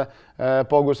komentarze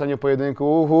po ogłoszeniu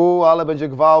pojedynku, ale będzie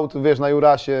gwałt, wiesz, na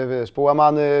Jurasie, wiesz,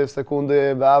 połamany w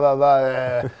sekundy,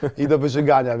 i do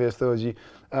wyżygania, wiesz, co chodzi.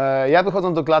 Ja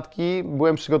wychodząc do klatki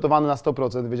byłem przygotowany na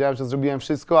 100%, wiedziałem, że zrobiłem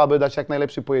wszystko, aby dać jak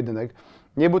najlepszy pojedynek.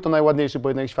 Nie był to najładniejszy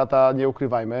pojedynek świata, nie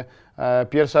ukrywajmy.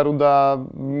 Pierwsza runda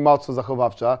mocno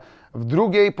zachowawcza. W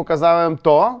drugiej pokazałem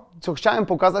to, co chciałem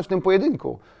pokazać w tym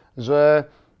pojedynku, że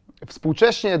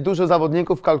współcześnie dużo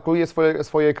zawodników kalkuluje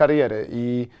swoje kariery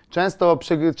i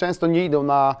często nie idą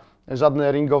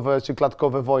żadne ringowe czy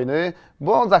klatkowe wojny,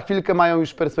 bo za chwilkę mają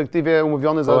już w perspektywie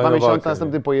umówiony za 2 miesiące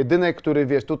następny pojedynek, który,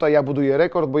 wiesz, tutaj ja buduję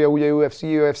rekord, bo ja UFC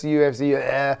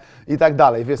i tak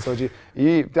dalej, wiesz co chodzi.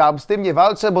 I z tym nie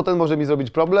walczę, bo ten może mi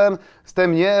zrobić problem, z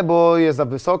tym nie, bo jest za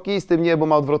wysoki, z tym nie, bo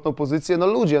ma odwrotną pozycję. No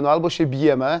ludzie, no albo się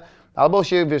bijemy, albo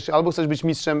się, wiesz, albo chcesz być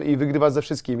mistrzem i wygrywać ze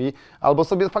wszystkimi, albo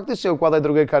sobie faktycznie układaj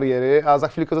drogę kariery, a za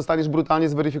chwilkę zostaniesz brutalnie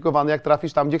zweryfikowany, jak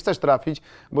trafisz tam, gdzie chcesz trafić,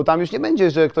 bo tam już nie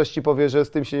będzie, że ktoś ci powie, że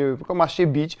z tym się, tylko masz się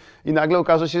bić i nagle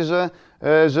okaże się,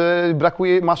 że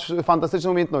brakuje, masz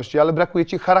fantastyczne umiejętności, ale brakuje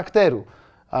ci charakteru.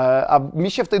 A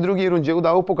mi się w tej drugiej rundzie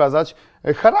udało pokazać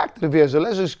charakter, wiesz, że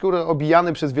leżysz, kurę,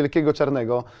 obijany przez wielkiego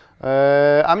czarnego,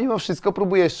 a mimo wszystko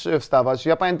próbujesz wstawać.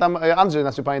 Ja pamiętam,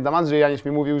 Andrzej Janisz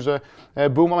mi mówił, że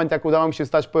był moment, jak udało mi się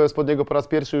wstać spod niego po raz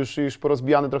pierwszy, już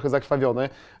porozbijany, trochę zakrwawiony,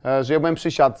 że ja byłem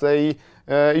przy siatce i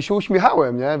się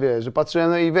uśmiechałem, nie, wiesz, że patrzyłem,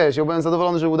 no i wiesz, ja byłem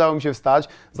zadowolony, że udało mi się wstać,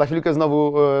 za chwilkę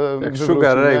znowu jak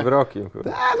Sugar Ray w Rockim.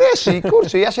 A wiesz, i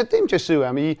kurczę, ja się tym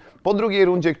cieszyłem i po drugiej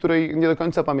rundzie, której nie do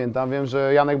końca pamiętam, wiem,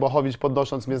 że Janek Bochowicz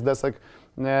podnosząc mnie z desek,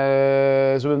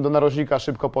 żebym do narożnika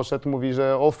szybko poszedł, mówi,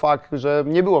 że o fuck, że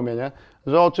nie było mnie, nie?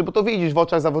 Że oczy, bo to widzisz w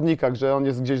oczach zawodnika, że on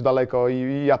jest gdzieś daleko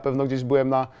i ja pewno gdzieś byłem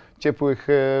na ciepłych,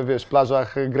 wiesz,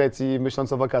 plażach Grecji,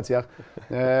 myśląc o wakacjach.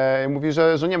 Mówi,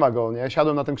 że nie ma go, nie?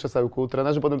 Siadłem na tym krzesełku,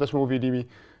 trenerzy potem też mówili mi,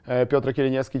 Piotr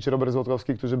Kieliniewski czy Robert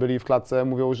Złotowski, którzy byli w klatce,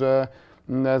 mówią, że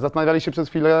zastanawiali się przez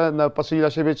chwilę, patrzyli na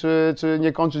siebie, czy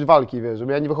nie kończyć walki, wiesz,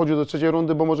 żeby ja nie wychodził do trzeciej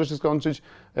rundy, bo może się skończyć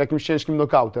jakimś ciężkim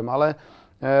knockoutem, ale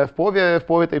w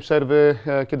połowie tej przerwy,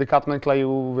 kiedy Catman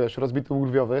kleił, wiesz, rozbity łuk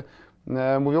grwiowy,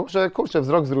 mówią, że kurczę,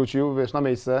 wzrok zwrócił, wiesz, na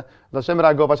miejsce. Zacząłem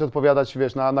reagować, odpowiadać,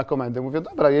 wiesz, na komendy. Mówię,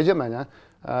 dobra, jedziemy, nie?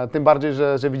 Tym bardziej,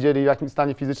 że widzieli, w jakim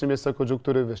stanie fizycznym jest Sokodżu,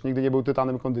 który, wiesz, nigdy nie był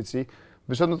tytanem kondycji.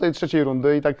 Wyszedłem do tej trzeciej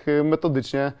rundy i tak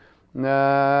metodycznie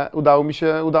udało mi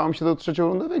się tę trzecią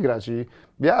rundę wygrać. I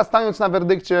ja stając na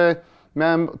werdykcie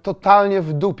miałem totalnie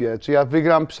w dupie, czy ja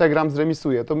wygram, przegram,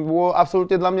 zremisuję. To było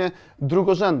absolutnie dla mnie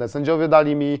drugorzędne. Sędziowie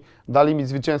dali mi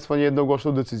zwycięstwo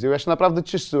niejednogłośną decyzją. Ja się naprawdę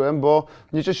cieszyłem, bo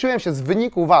nie cieszyłem się z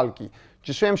wyniku walki.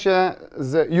 Cieszyłem się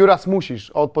z Juras musisz.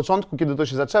 Od początku, kiedy to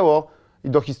się zaczęło i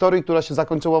do historii, która się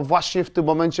zakończyła właśnie w tym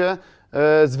momencie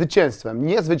zwycięstwem.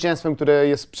 Nie zwycięstwem, które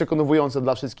jest przekonujące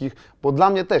dla wszystkich, bo dla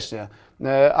mnie też nie,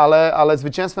 ale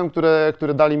zwycięstwem,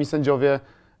 które dali mi sędziowie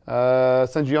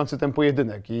sędziujący ten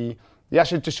pojedynek. I ja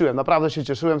się cieszyłem, naprawdę się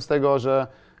cieszyłem z tego, że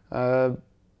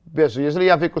wiesz, jeżeli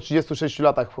ja w wieku 36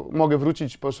 latach mogę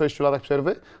wrócić po 6 latach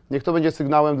przerwy, niech to będzie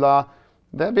sygnałem dla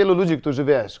wielu ludzi, którzy,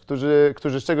 wiesz,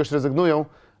 którzy z czegoś rezygnują,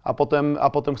 a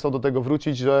potem chcą do tego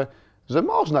wrócić, że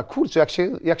można, kurczę,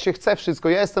 jak się chce wszystko.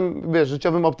 Ja jestem, wiesz,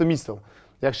 życiowym optymistą.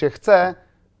 Jak się chce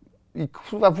i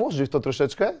kurwa włożyć w to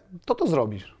troszeczkę, to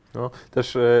zrobisz. No,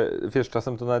 też, wiesz,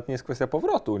 czasem to nawet nie jest kwestia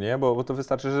powrotu, nie? Bo to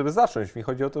wystarczy, żeby zacząć. Mi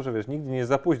chodzi o to, że wiesz, nigdy nie jest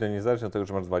za późno, niezależnie od tego,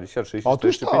 czy masz 20, 30,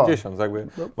 40, 50. Jakby,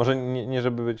 może nie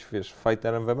żeby być, wiesz,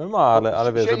 fighterem w MMA,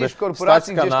 ale wiesz, żeby w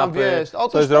korporacji, stać z kanapy, gdzieś tam,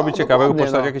 wiesz, coś zrobić ciekawego,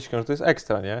 poczytać no. jakieś książki, to jest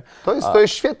ekstra, nie? To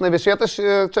jest świetne, wiesz, ja też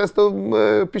często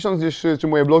pisząc gdzieś, czy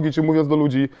moje blogi, czy mówiąc do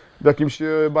ludzi w jakimś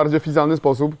bardziej oficjalny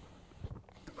sposób,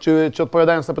 czy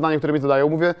odpowiadając na pytanie, które mi zadają,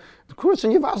 mówię, kurczę,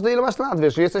 nieważne ile masz lat,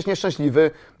 wiesz, jesteś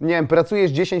nieszczęśliwy, nie wiem,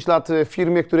 pracujesz 10 lat w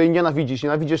firmie, której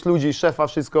nienawidzisz ludzi, szefa,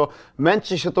 wszystko,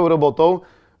 męczysz się tą robotą,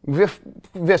 mówię,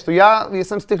 wiesz, to ja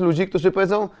jestem z tych ludzi, którzy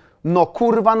powiedzą, no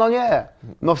kurwa, no nie,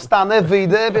 no wstanę,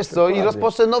 wyjdę, wiesz co, i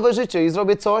rozpocznę nowe życie i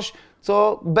zrobię coś,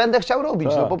 co będę chciał robić,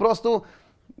 no po prostu,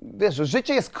 wiesz,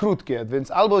 życie jest krótkie,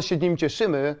 więc albo się nim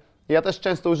cieszymy. Ja też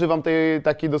często używam tej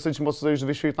takiej dosyć mocno już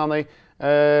wyświetlanej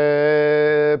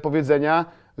powiedzenia,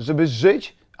 żeby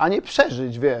żyć, a nie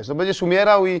przeżyć, wiesz. No będziesz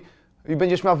umierał i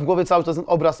będziesz miał w głowie cały czas ten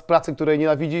obraz pracy, której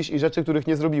nienawidzisz i rzeczy, których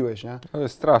nie zrobiłeś, nie? To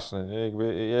jest straszne, nie?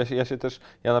 Jakby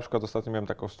ja na przykład ostatnio miałem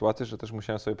taką sytuację, że też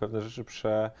musiałem sobie pewne rzeczy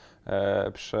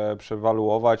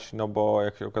przewaluować, no bo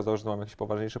jak się okazało, że mam jakieś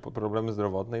poważniejsze problemy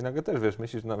zdrowotne i nagle też, wiesz,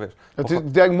 myślisz, no wiesz...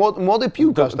 Ty jak młody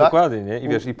piłkarz, tak? Dokładnie, nie? I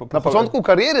wiesz, na początku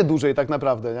kariery dłużej tak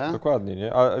naprawdę, nie? Dokładnie,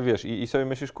 nie? A wiesz, i sobie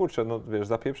myślisz, kurczę, no wiesz,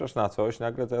 zapieprzasz na coś,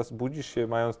 nagle teraz budzisz się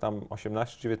mając tam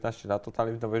 18-19 lat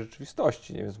totalnie w nowej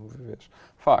rzeczywistości, nie? Więc mówię, wiesz,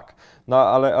 fuck. No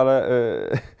ale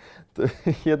to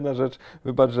jedna rzecz,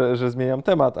 wybacz, że zmieniam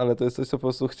temat, ale to jest coś, co po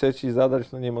prostu chcę Ci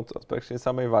zadać, no nie wiem, od praktycznie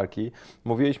samej walki.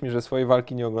 Mówiłeś mi, że swojej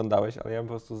walki nie oglądałeś, ale ja bym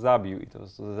po prostu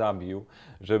zabił,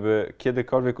 żeby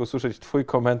kiedykolwiek usłyszeć Twój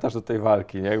komentarz do tej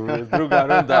walki, nie? Jakby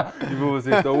druga runda i było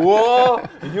coś to, ło,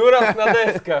 Juras na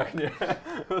deskach, nie?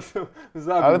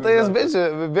 Zabił, ale to jest,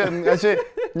 wiecie,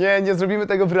 nie zrobimy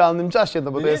tego w realnym czasie,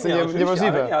 no bo to jest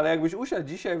niemożliwe. Ale jakbyś usiadł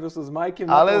dzisiaj po prostu z Majkiem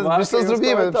ale wiesz co,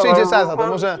 zrobimy, przyjdzie czas na to,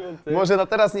 może na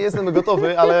teraz nie jestem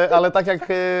gotowy, ale tak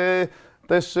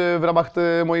też w ramach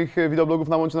moich wideoblogów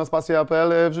na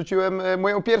łączynaspasia.pl wrzuciłem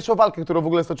moją pierwszą walkę, którą w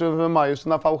ogóle stoczyłem w MMA, jeszcze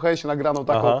na VHS-ie nagraną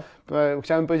taką,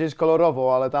 chciałem powiedzieć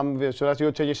kolorowo, ale tam wiesz, raczej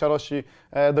odcienie szarości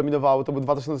dominowało, to był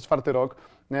 2004 rok.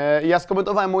 I ja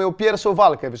skomentowałem moją pierwszą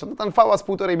walkę, wiesz, no tam trwała z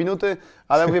 1,5 minuty,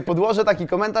 ale mówię, podłożę taki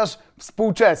komentarz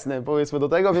współczesny, powiedzmy do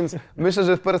tego, więc myślę,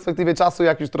 że w perspektywie czasu,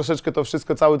 jak już troszeczkę to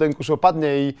wszystko, cały ten kurz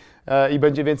opadnie i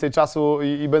będzie więcej czasu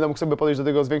i będę mógł sobie podejść do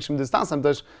tego z większym dystansem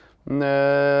też,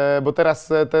 bo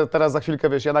teraz za chwilkę,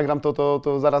 wiesz, ja nagram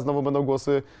to zaraz znowu będą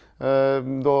głosy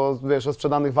wiesz, o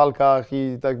sprzedanych walkach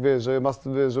i tak, wiesz,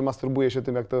 że masturbuję się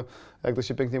tym, jak to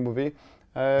się pięknie mówi.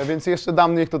 Więc jeszcze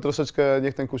dam, niech to troszeczkę,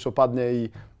 niech ten kurz opadnie i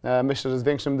myślę, że z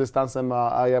większym dystansem,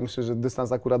 a ja myślę, że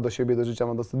dystans akurat do siebie, do życia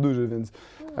mam dosyć duży,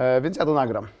 więc ja to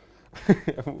nagram.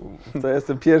 To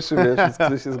jestem pierwszy, wiesz,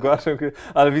 który się zgłaszał,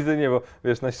 ale widzę nie, bo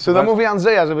wiesz, nasi słuchacze... Czy mówię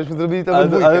Andrzeja, żebyśmy zrobili to we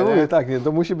dwójkę, ale mówię, tak, nie,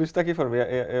 to musi być w takiej formie.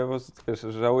 Ja wiesz,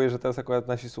 żałuję, że teraz akurat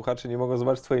nasi słuchacze nie mogą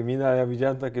zobaczyć twojej miny, ale ja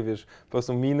widziałem takie, wiesz, po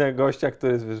prostu minę gościa,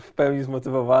 który jest, wiesz, w pełni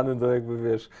zmotywowany do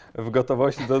jakby, wiesz, w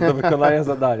gotowości do wykonania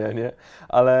zadania, nie?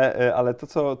 Ale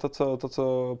to,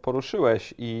 co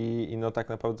poruszyłeś i no tak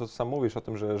naprawdę to, co sam mówisz o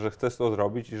tym, że chcesz to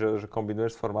zrobić i że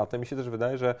kombinujesz z formatem, mi się też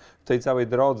wydaje, że w tej całej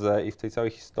drodze i w tej całej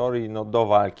historii no, do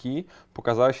walki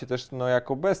pokazała się też no,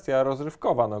 jako bestia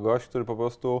rozrywkowa, no, gość, który po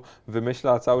prostu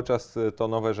wymyśla cały czas to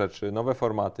nowe rzeczy, nowe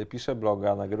formaty, pisze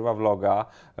bloga, nagrywa vloga,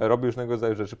 robi różnego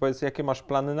rodzaju rzeczy. Powiedz, jakie masz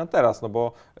plany na teraz, no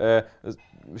bo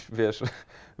wiesz,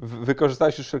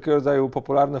 wykorzystałeś już wszelkiego rodzaju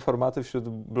popularne formaty wśród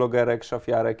blogerek,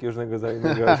 szafiarek i różnego rodzaju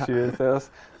innych gości, więc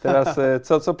teraz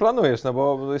co planujesz, no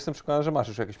bo jestem przekonany, że masz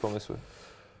już jakieś pomysły.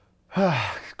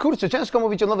 Kurczę, ciężko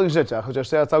mówić o nowych rzeczach,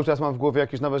 chociaż ja cały czas mam w głowie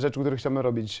jakieś nowe rzeczy, które chciałbym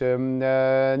robić.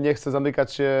 Nie chcę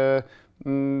zamykać się,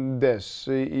 wiesz,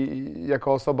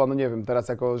 jako osoba, no nie wiem,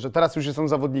 że teraz już jestem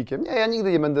zawodnikiem. Nie, ja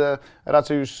nigdy nie będę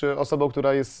raczej już osobą,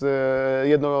 która jest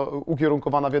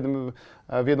ukierunkowana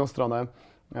w jedną stronę.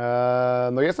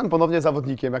 No jestem ponownie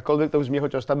zawodnikiem, jakkolwiek to brzmi,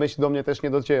 chociaż ta myśl do mnie też nie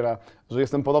dociera, że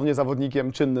jestem ponownie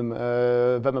zawodnikiem czynnym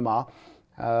w MMA,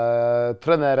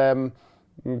 trenerem,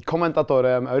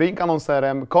 komentatorem, ring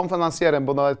announcerem, konferencjerem,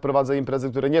 bo nawet prowadzę imprezy,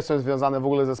 które nie są związane w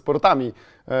ogóle ze sportami.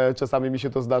 Czasami mi się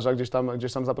to zdarza,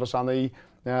 gdzieś tam zapraszany i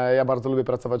ja bardzo lubię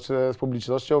pracować z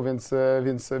publicznością,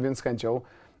 więc chęcią.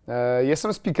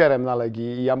 Jestem speakerem na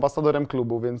Legii i ambasadorem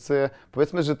klubu, więc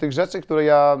powiedzmy, że tych rzeczy, które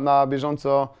ja na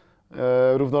bieżąco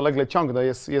równolegle ciągnę,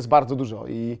 jest bardzo dużo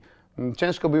i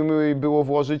ciężko by mi było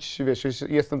włożyć, wiesz,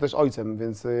 jestem też ojcem,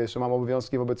 więc jeszcze mam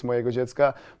obowiązki wobec mojego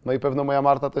dziecka, no i pewno moja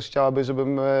Marta też chciałaby,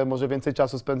 żebym może więcej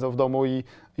czasu spędzał w domu i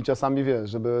czasami, wiesz,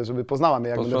 żeby poznała mnie,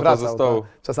 jak będę wracał. Ze stołu.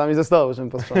 Czasami ze stołu, żebym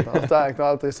posprzątał. Tak, no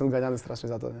ale to jestem ganiany strasznie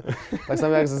za to, nie? Tak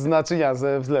samo jak z naczynia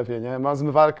w zlepie, nie? Mam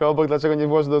zmywarkę obok, dlaczego nie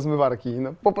włożę do zmywarki?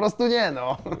 No po prostu nie,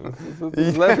 no.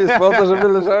 Zlep jest po to, żeby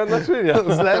leżały naczynia.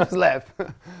 Zlep.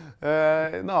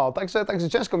 No, także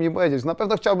ciężko mi powiedzieć. Na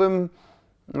pewno chciałbym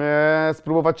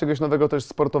spróbować czegoś nowego też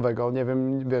sportowego. Nie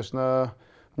wiem, wiesz, no,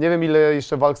 nie wiem ile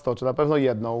jeszcze walk stoczę, na pewno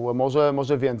jedną,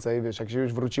 może więcej, wiesz, jak się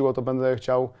już wróciło, to będę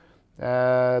chciał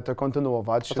to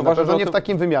kontynuować. To na pewno nie w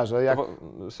takim wymiarze. Jak...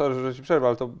 Sorry, że ci przerwę,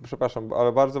 ale to przepraszam,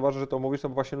 ale bardzo ważne, że to mówisz, no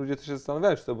bo właśnie ludzie też się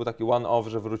zastanawiają, czy to był taki one-off,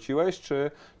 że wróciłeś,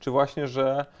 czy właśnie,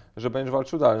 że będziesz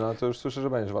walczył dalej. No to już słyszę, że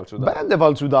będziesz walczył dalej. Będę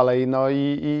walczył dalej, no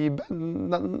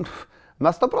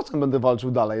na 100% będę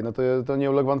walczył dalej, no to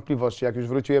nie ulega wątpliwości. Jak już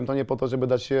wróciłem, to nie po to, żeby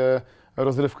dać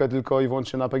rozrywkę tylko i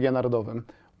wyłącznie na PG Narodowym.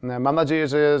 Mam nadzieję,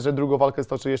 że drugą walkę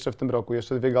stoczę jeszcze w tym roku.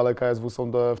 Jeszcze 2 gale KSW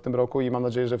są w tym roku i mam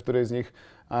nadzieję, że w którejś z nich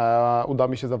uda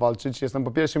mi się zawalczyć. Jestem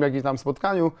po pierwszym jakimś tam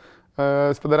spotkaniu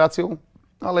z federacją,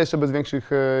 ale jeszcze bez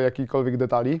większych jakichkolwiek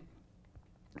detali.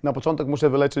 Na początek muszę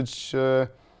wyleczyć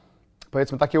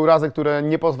powiedzmy takie urazy, które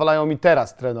nie pozwalają mi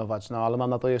teraz trenować, no ale mam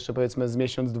na to jeszcze powiedzmy z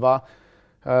miesiąc, 2.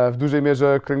 W dużej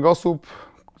mierze kręgosłup,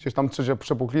 gdzieś tam trzecia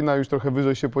przepuklina już trochę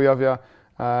wyżej się pojawia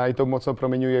i to mocno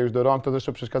promieniuje już do rąk. To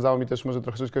zresztą przeszkadzało mi też może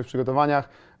troszeczkę w przygotowaniach.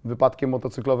 Wypadkiem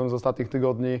motocyklowym z ostatnich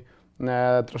tygodni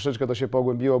troszeczkę to się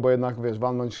pogłębiło, bo jednak wiesz,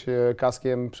 walnąć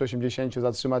kaskiem przy 80,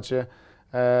 zatrzymać się,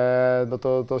 no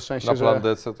to szczęście, że... Na plan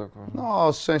DC to...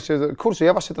 No szczęście, kurczę,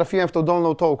 ja właśnie trafiłem w tą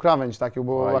dolną krawędź taką,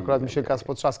 bo akurat mi się kas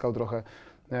potrzaskał trochę.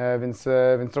 Więc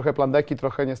trochę plandeki,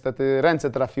 trochę niestety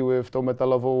ręce trafiły w tą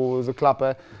metalową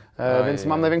klapę, więc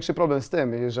mam największy problem z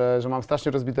tym, że mam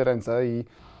strasznie rozbite ręce,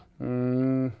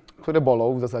 które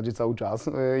bolą w zasadzie cały czas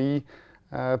i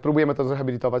próbujemy to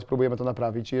zrehabilitować, próbujemy to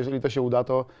naprawić i jeżeli to się uda,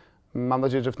 to mam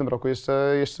nadzieję, że w tym roku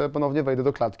jeszcze ponownie wejdę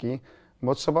do klatki,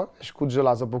 bo trzeba kuć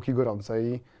żelazo póki gorące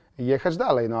i jechać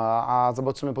dalej, no a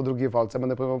zobaczymy po drugiej walce,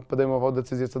 będę podejmował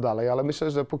decyzję co dalej, ale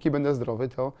myślę, że póki będę zdrowy,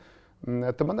 to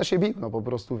to będę się bił, no po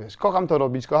prostu, wiesz, kocham to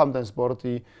robić, kocham ten sport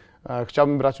i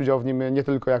chciałbym brać udział w nim nie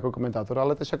tylko jako komentator,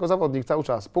 ale też jako zawodnik cały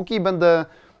czas. Póki będę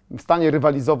w stanie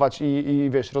rywalizować i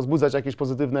wiesz, rozbudzać jakieś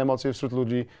pozytywne emocje wśród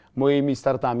ludzi moimi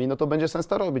startami, no to będzie sens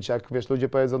to robić. Jak wiesz, ludzie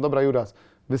powiedzą, dobra Juras,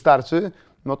 wystarczy,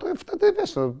 no to wtedy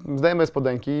wiesz, no, zdejmę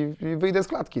spodenki i wyjdę z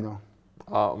klatki, no.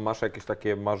 A masz jakieś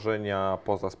takie marzenia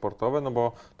pozasportowe? No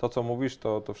bo to, co mówisz,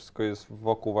 to wszystko jest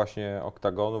wokół właśnie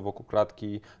oktagonu, wokół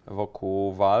klatki,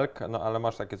 wokół walk, no ale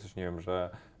masz takie coś, nie wiem, że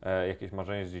jakieś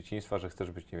marzenie z dzieciństwa, że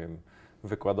chcesz być, nie wiem,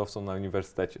 wykładowcą na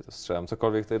uniwersytecie, to strzelam,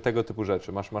 cokolwiek tego typu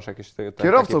rzeczy. Masz jakieś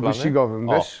Kierowcą takie plany? wyścigowym,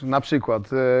 wiesz, na przykład.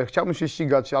 Chciałbym się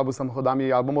ścigać albo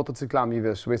samochodami, albo motocyklami,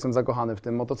 wiesz, bo jestem zakochany w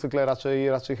tym. Motocykle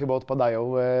raczej chyba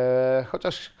odpadają,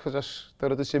 chociaż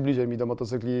teoretycznie bliżej mi do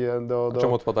motocykli.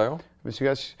 Czemu odpadają?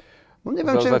 Wyścigać. No nie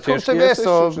wiem, Za kurczę, ciężki wiesz jesteś,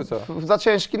 co, czy co? za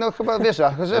ciężki, no chyba, wiesz,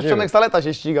 że wczoraj Saleta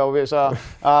się ścigał, wiesz,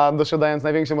 a dosiadając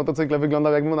największe motocykle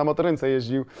wyglądał jakby na motorynce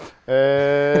jeździł.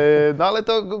 No ale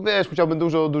to, wiesz, chciałbym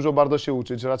dużo bardzo się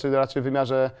uczyć, raczej w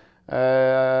wymiarze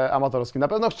amatorskim. Na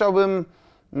pewno chciałbym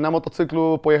na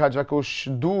motocyklu pojechać w jakąś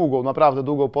naprawdę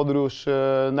długą podróż,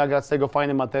 nagrać z tego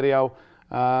fajny materiał,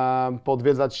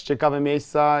 podwiedzać ciekawe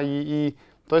miejsca i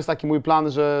to jest taki mój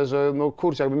plan, że no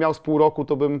kurczę, jakbym miał z pół roku,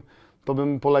 to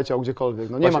bym poleciał gdziekolwiek.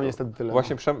 No nie mam niestety tyle.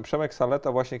 Właśnie Przemek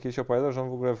Saleta właśnie kiedyś opowiadał, że on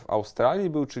w ogóle w Australii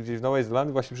był, czy gdzieś w Nowej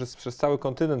Zelandii, właśnie przez cały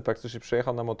kontynent praktycznie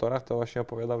przejechał na motorach, to właśnie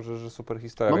opowiadał, że super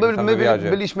historia. No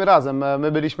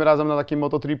my byliśmy razem na takim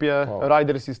mototripie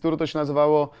Riders East Tour, to się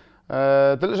nazywało.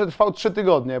 Tyle, że trwał 3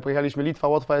 tygodnie. Pojechaliśmy Litwa,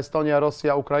 Łotwa, Estonia,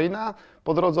 Rosja, Ukraina.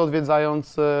 Po drodze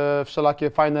odwiedzając wszelakie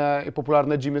fajne i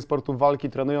popularne gymy sportów walki,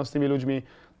 trenując z tymi ludźmi.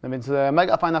 No więc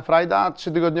mega fajna frajda,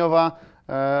 3-tygodniowa.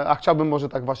 A chciałbym może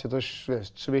tak właśnie coś,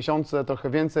 wiesz, 3 miesiące, trochę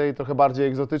więcej, trochę bardziej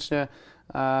egzotycznie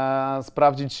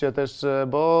sprawdzić się też,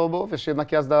 bo wiesz,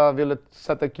 jednak jazda wiele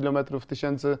setek kilometrów,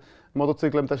 tysięcy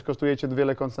motocyklem też kosztuje Cię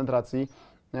wiele koncentracji,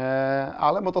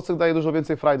 ale motocykl daje dużo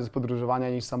więcej frajdy z podróżowania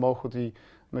niż samochód i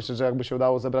myślę, że jakby się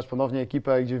udało zebrać ponownie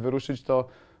ekipę i gdzieś wyruszyć, to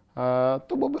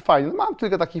byłoby fajnie. No, mam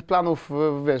kilka takich planów,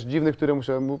 wiesz, dziwnych, które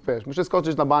muszę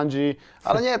skoczyć na bungee,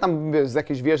 ale nie tam, wiesz, z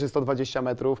jakiejś wieży 120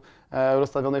 metrów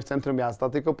rozstawionej w centrum miasta,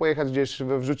 tylko pojechać gdzieś,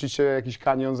 wrzucić się jakiś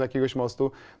kanion z jakiegoś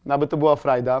mostu, aby to była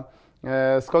frajda.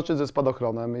 Skoczyć ze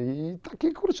spadochronem i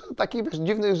takich wiesz,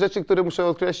 dziwnych rzeczy, które muszę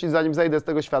określić, zanim zejdę z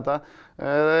tego świata,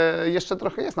 jeszcze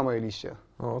trochę jest na mojej liście.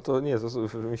 No to nie,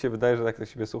 mi się wydaje, że tak to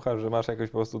siebie słuchasz, że masz jakąś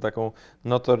po prostu taką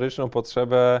notoryczną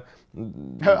potrzebę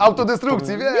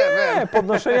autodestrukcji, wiem.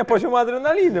 Podnoszenia poziomu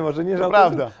adrenaliny, może nie, że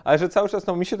prawda. Ale że cały czas,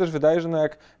 no mi się też wydaje, że no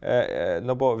jak,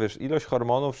 no bo wiesz, ilość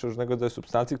hormonów czy różnego rodzaju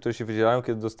substancji, które się wydzielają,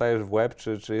 kiedy dostajesz w łeb,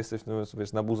 czy jesteś, no,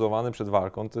 wiesz, nabuzowany przed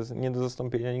walką, to jest nie do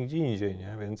zastąpienia nigdzie indziej,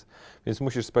 nie? Więc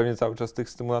musisz pewnie cały czas tych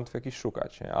stymulantów jakichś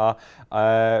szukać, nie?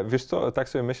 A wiesz co, tak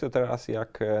sobie myślę teraz,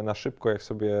 jak na szybko, jak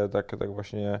sobie tak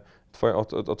właśnie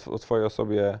o Twojej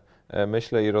osobie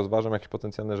myślę i rozważam jakieś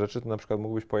potencjalne rzeczy, to na przykład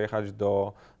mógłbyś polecieć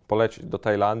do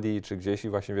Tajlandii czy gdzieś i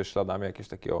właśnie, wiesz, śladami jakiegoś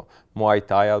takiego Muay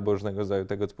Thai albo różnego rodzaju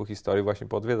tego typu historii, właśnie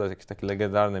poodwiedzać jakieś takie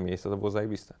legendarne miejsca, to było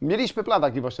zajebiste. Mieliśmy plan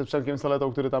taki właśnie z Przemkiem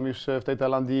Saletą, który tam już w tej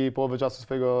Tajlandii połowę czasu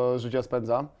swojego życia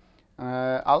spędza,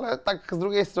 ale tak z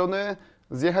drugiej strony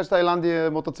zjechać Tajlandię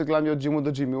motocyklami od gymu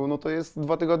do gymu, no to jest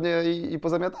 2 tygodnie i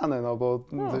pozamiatane, no bo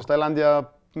też Tajlandia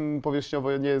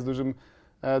powierzchniowo nie jest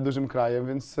dużym krajem,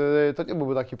 więc to nie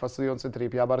byłby taki fascynujący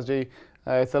trip. Ja bardziej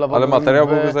celowałbym... Ale materiał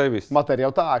byłby zajebisty.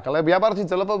 Materiał, tak, ale ja bardziej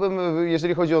celowałbym,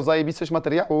 jeżeli chodzi o zajebistość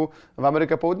materiału, w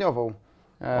Amerykę Południową.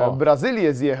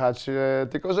 Brazylię zjechać,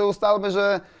 tylko że ustalmy,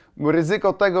 że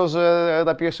ryzyko tego, że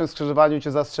na pierwszym skrzyżowaniu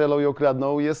Cię zastrzelą i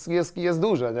okradną jest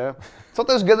duże, nie? Co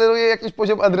też generuje jakiś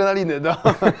poziom adrenaliny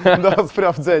do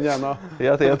sprawdzenia, no.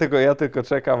 Ja tylko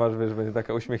czekam, aż wiesz, będzie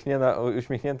taka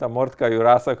uśmiechnięta mordka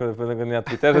Jurasa, który pewnego dnia na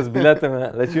Twitterze z biletem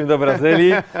lecimy do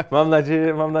Brazylii. Mam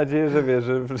nadzieję, że wiesz,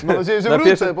 mam nadzieję, że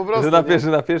wrócę po prostu.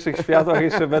 Że na pierwszych światłach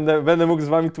jeszcze będę mógł z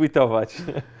Wami tweetować.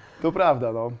 To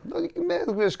prawda, no.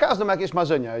 Wiesz, każdy ma jakieś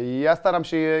marzenia i ja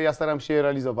staram się je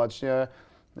realizować.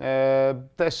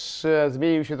 Też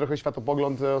zmienił się trochę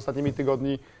światopogląd ostatnimi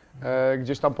tygodni,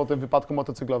 gdzieś tam po tym wypadku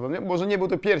motocyklowym. Może nie był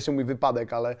to pierwszy mój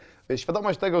wypadek, ale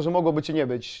świadomość tego, że mogłoby Cię nie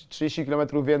być, 30 km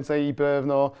więcej i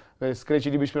pewno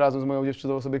skręcilibyśmy razem z moją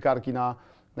dziewczyną sobie karki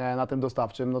na tym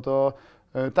dostawczym, no to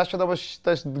ta świadomość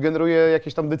też generuje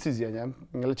jakieś tam decyzje, nie?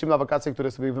 Lecimy na wakacje,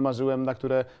 które sobie wymarzyłem, na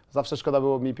które zawsze szkoda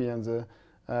było mi pieniędzy.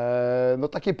 No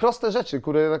takie proste rzeczy,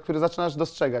 które zaczynasz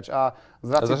dostrzegać, a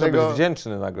z racji tego... być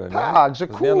wdzięczny nagle, nie? Tak, że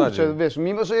kurczę, wiesz,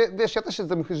 mimo że wiesz, ja też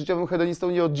jestem życiowym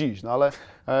hedonistą nie od dziś, no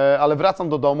ale wracam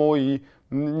do domu i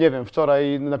nie wiem,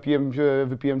 wczoraj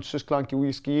wypiłem 3 szklanki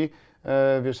whisky,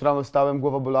 wiesz, rano wstałem,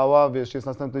 głowa bolała, wiesz, jest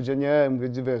następny dzień, nie, mówię,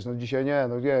 wiesz, no dzisiaj nie,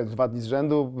 no nie, 2 dni z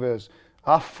rzędu, wiesz.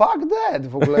 A fuck that,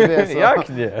 w ogóle wiesz. Jak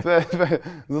nie?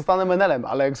 Zostanę menelem,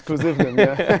 ale ekskluzywnym,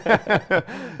 nie?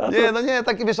 Nie, no nie,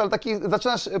 taki wiesz, ale taki,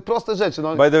 zaczynasz proste rzeczy.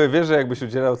 No. By the way, wiesz, że jakbyś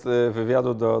udzielał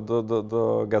wywiadu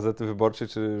do Gazety Wyborczej,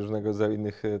 czy różnego rodzaju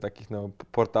innych takich no,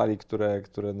 portali,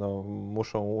 które no,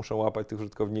 muszą łapać tych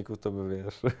użytkowników, to by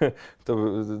wiesz, to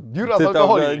by... Juras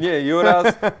alkoholik. Nie, Juras,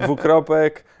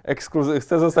 dwukropek,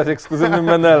 chcę zostać ekskluzywnym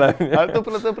menelem. Nie? Ale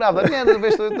to prawda, nie, no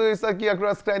wiesz, to jest taki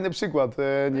akurat skrajny przykład.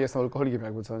 Nie jestem alkoholikiem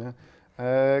jakby, co nie?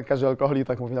 Każdy alkoholik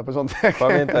tak mówi na początek.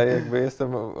 Pamiętaj, jakby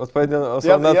jestem odpowiednią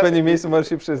osobą na odpowiednim miejscu, możesz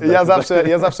się przyznać.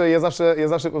 Ja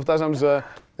zawsze powtarzam, że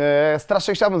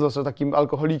strasznie chciałbym zostać takim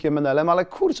alkoholikiem, menelem, ale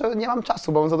kurczę, nie mam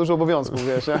czasu, bo mam za dużo obowiązków,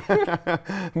 wiesz, nie?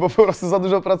 Bo po prostu za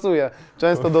dużo pracuję.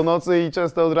 Często do nocy i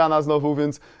często od rana znowu,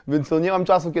 więc to nie mam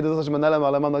czasu, kiedy zostać menelem,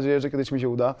 ale mam nadzieję, że kiedyś mi się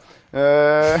uda.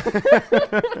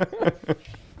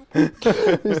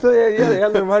 Wiesz co, ja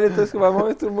normalnie to jest chyba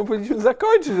moment, który powinniśmy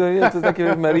zakończyć. No nie? To jest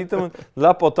takie meritum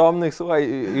dla potomnych.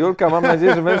 Słuchaj, Julka, mam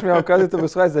nadzieję, że będziesz miał okazję to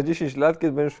wysłuchać za 10 lat,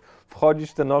 kiedy będziesz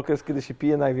wchodzić w ten okres, kiedy się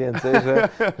pije najwięcej,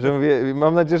 że mówię,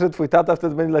 mam nadzieję, że twój tata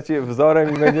wtedy będzie dla ciebie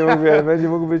wzorem i będzie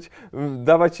mógł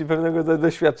dawać ci pewnego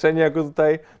doświadczenia jako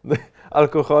tutaj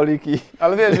alkoholik.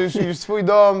 Ale wiesz, już swój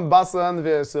dom, basen,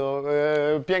 wiesz,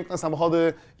 piękne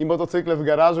samochody i motocykle w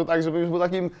garażu, tak żeby już był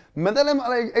takim menelem,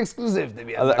 ale ekskluzywnym.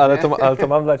 Ale to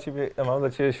mam dla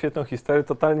ciebie świetną historię,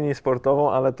 totalnie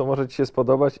niesportową, ale to może ci się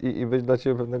spodobać i być dla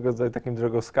ciebie pewnego rodzaju takim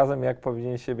drogowskazem, jak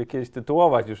powinien siebie kiedyś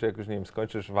tytułować, jak już nie wiem,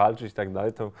 skończysz walczyć i tak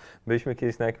dalej. To byliśmy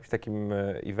kiedyś na jakimś takim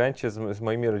evencie z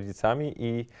moimi rodzicami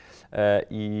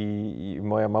i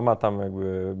moja mama tam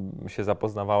jakby się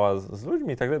zapoznawała z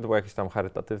ludźmi i tak dalej. To był jakiś tam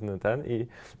charytatywny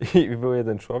i był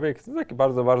jeden człowiek, taki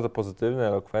bardzo, bardzo pozytywny,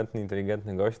 elokwentny,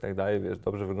 inteligentny gość i tak dalej, wiesz,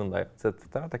 dobrze wyglądający,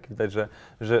 etc. Taki widać,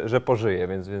 że pożyje,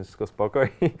 więc wszystko spoko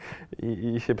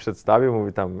i się przedstawił,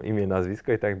 mówi tam imię,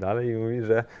 nazwisko i tak dalej i mówi,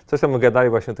 że coś tam gadali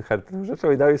właśnie o tych charytatywnych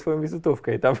rzeczach i dali swoją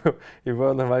wizytówkę i tam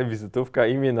była normalnie wizytówka,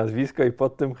 imię, nazwisko i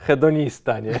pod tym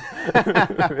hedonista, nie?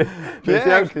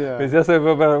 więc ja sobie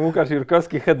wyobrażam, Łukasz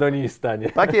Jurkowski, hedonista, nie?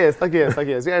 Tak jest.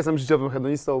 Ja jestem życiowym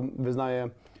hedonistą,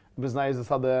 wyznaję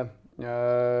zasadę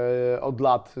od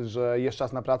lat, że jest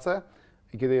czas na pracę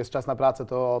i kiedy jest czas na pracę,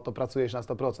 to pracujesz na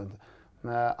 100%.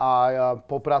 A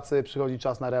po pracy przychodzi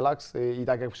czas na relaks i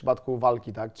tak jak w przypadku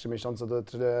walki, tak, 3 miesiące,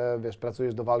 wiesz,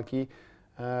 pracujesz do walki,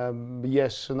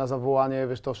 jesz na zawołanie,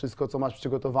 wiesz, to wszystko, co masz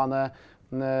przygotowane,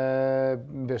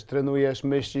 wiesz, trenujesz,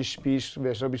 myślisz, śpisz,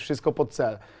 wiesz, robisz wszystko pod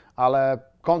cel, ale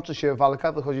kończy się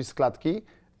walka, wychodzisz z klatki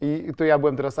i tu ja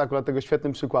byłem teraz akurat tego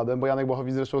świetnym przykładem, bo Janek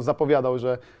Bochowicz zresztą zapowiadał,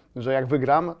 że jak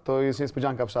wygram, to jest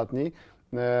niespodzianka w szatni.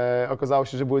 Okazało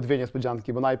się, że były 2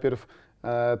 niespodzianki, bo najpierw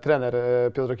trener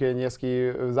Piotr Kieleniewski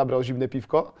zabrał zimne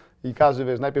piwko i każdy,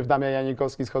 wiesz, najpierw Damian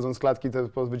Janikowski schodząc z klatki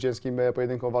po zwycięskim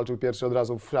pojedynku walczył pierwszy od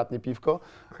razu w szatni piwko.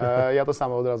 Ja to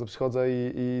samo od razu przychodzę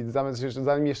i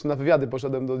zanim jeszcze na wywiady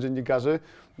poszedłem do dziennikarzy,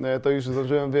 to już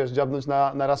zdążyłem, wiesz, dziabnąć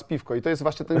na raz piwko. I to jest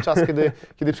właśnie ten czas,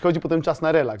 kiedy przychodzi potem czas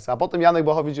na relaks. A potem Janek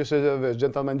Bochowicz jeszcze, wiesz,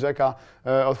 Gentleman Jacka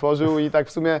otworzył i tak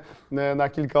w sumie na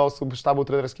kilka osób sztabu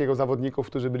trenerskiego, zawodników,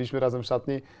 którzy byliśmy razem w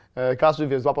szatni, każdy,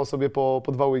 wiesz, złapał sobie po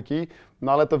 2 łyki.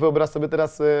 No ale to wyobraź sobie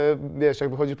teraz, wiesz, jak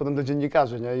wychodzisz potem do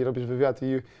dziennikarzy, nie? I robisz wywiad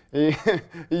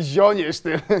i zioniesz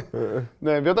ty.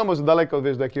 No, wiadomo, że daleko,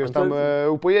 wiesz, do jakiegoś tam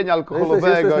upojenia alkoholowego.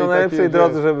 Jesteś na najlepszej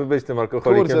drodze, żeby być tym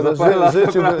alkoholikiem.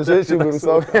 Kurczę, no, życzyłbym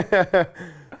sobie.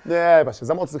 Nie, właśnie,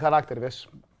 za mocny charakter, wiesz.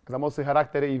 Za mocny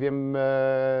charakter i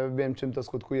wiem czym to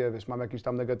skutkuje, wiesz, mam jakieś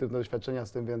tam negatywne doświadczenia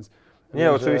z tym, więc... Nie,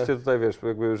 wiem, oczywiście tutaj, wiesz,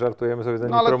 jakby żartujemy sobie,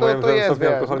 no, ale promujemy to jest, sobie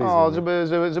wiesz, alkoholizm. no,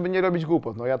 żeby nie robić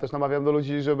głupot, no ja też namawiam do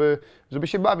ludzi, żeby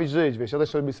się bawić, żyć, wiesz, ja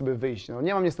też lubię sobie wyjść, no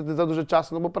nie mam niestety za dużo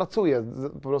czasu, no bo pracuję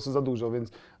po prostu za dużo,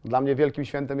 więc dla mnie wielkim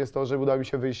świętem jest to, że udało mi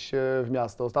się wyjść w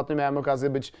miasto. Ostatnio miałem okazję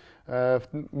być,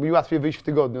 mi łatwiej wyjść w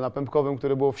tygodniu, na Pępkowym,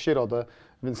 które było w środę,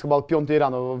 więc chyba o 5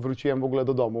 rano wróciłem w ogóle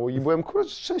do domu i byłem kurczę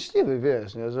szczęśliwy,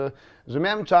 wiesz, nie? Że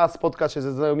miałem czas spotkać się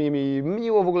ze znajomymi,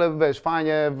 miło w ogóle, wiesz,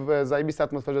 fajnie, w zajebistej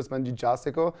atmosferze spędzić czas,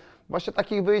 tylko właśnie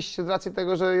takich wyjść z racji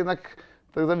tego, że jednak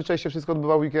tak zazwyczaj się wszystko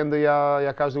odbywa w weekendy,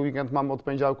 ja każdy weekend mam od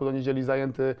poniedziałku do niedzieli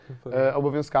zajęty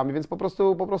obowiązkami, więc po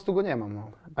prostu go nie mam.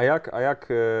 No. A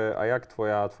jak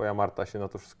twoja Marta się na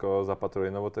to wszystko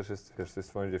zapatruje? No bo też jest, wiesz, jest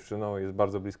twoją dziewczyną, jest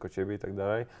bardzo blisko ciebie i tak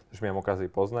dalej. Też miałem okazję jej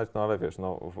poznać, no ale wiesz,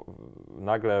 no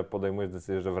nagle podejmujesz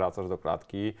decyzję, że wracasz do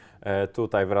klatki,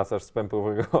 tutaj wracasz z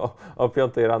Pępkowego o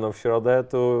 5 rano w środę,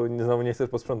 tu znowu nie chcesz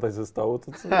posprzątać ze stołu,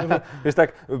 to co, wiesz,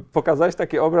 tak, pokazałeś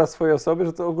taki obraz swojej osoby,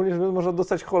 że to ogólnie że można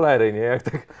dostać cholery, nie? Jak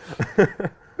tak...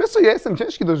 Wiesz co, ja jestem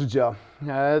ciężki do życia,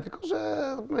 tylko że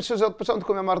myślę, że od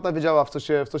początku moja Marta wiedziała, w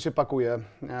co się pakuje.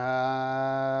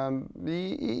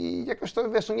 I jakoś to,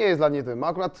 wiesz, nie jest dla niej tym.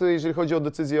 Akurat jeżeli chodzi o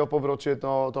decyzję o powrocie,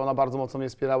 to ona bardzo mocno mnie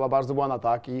wspierała, bardzo była na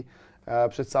tak i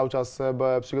przez cały czas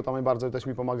przygotowanie bardzo też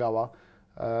mi pomagała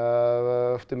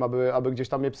w tym, aby gdzieś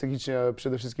tam mnie psychicznie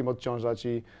przede wszystkim odciążać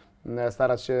i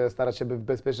starać się by w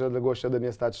bezpiecznej odległości ode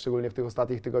mnie stać, szczególnie w tych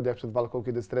ostatnich tygodniach przed walką,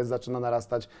 kiedy stres zaczyna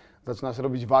narastać, zaczynasz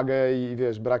robić wagę i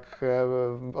wiesz, brak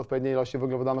odpowiedniej ilości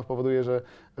węglowodanów powoduje,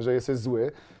 że jesteś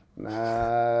zły.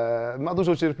 Ma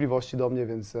dużo cierpliwości do mnie,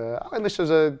 więc, ale myślę,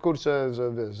 że kurczę,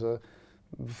 że wiesz, że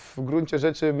w gruncie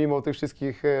rzeczy, mimo tych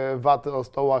wszystkich wad o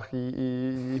stołach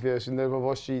i wiesz,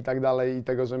 nerwowości i tak dalej i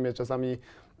tego, że mnie czasami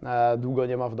długo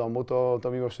nie ma w domu,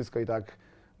 to mimo wszystko i tak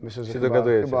myślę, że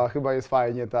chyba jest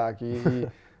fajnie, tak.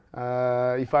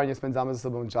 I fajnie spędzamy ze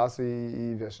sobą czas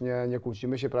i wiesz, nie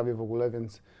kłócimy się prawie w ogóle,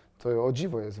 więc to o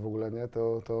dziwo jest w ogóle, nie?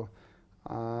 To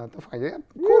fajnie.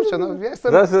 Kurczę, no ja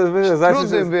jestem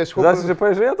trudnym, wiesz, chłopakiem. Że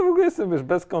powiesz, że ja to w ogóle jestem, wiesz,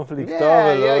 bezkonfliktowy.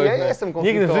 Ja jestem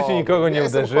konfliktowy. Nigdy w życiu nikogo nie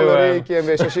uderzyłem. Cholerykiem,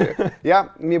 wiesz,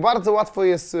 mnie bardzo łatwo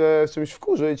jest czymś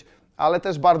wkurzyć, ale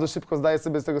też bardzo szybko zdaję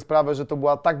sobie z tego sprawę, że to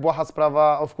była tak błaha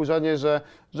sprawa o wkurzenie, że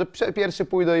pierwszy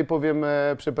pójdę i powiem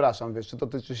przepraszam, wiesz, czy to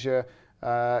tyczy się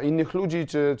innych ludzi,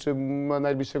 czy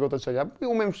najbliższego otoczenia.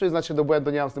 Umiem przyznać się do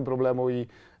błędu, nie mam z tym problemu i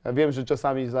wiem, że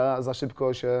czasami za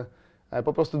szybko się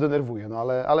po prostu denerwuję, no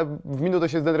ale w minutę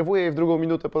się zdenerwuję i w drugą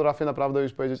minutę potrafię naprawdę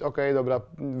już powiedzieć, okej, dobra,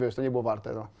 wiesz, to nie było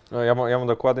warte, no. No ja mam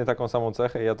dokładnie taką samą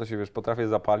cechę, ja to się, wiesz, potrafię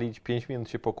zapalić, 5 minut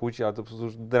się pokłócić, ale to po prostu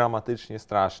już dramatycznie,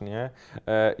 strasznie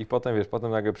i potem, wiesz,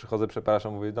 potem nagle przychodzę,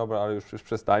 przepraszam, mówię, dobra, ale już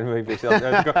przestańmy i wiesz,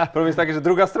 tylko problem jest taki, że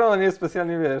druga strona nie jest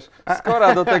specjalnie, wiesz,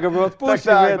 skora do tego, by odpuścić,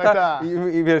 tak.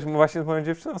 I wiesz, właśnie z moją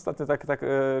dziewczyną ostatnio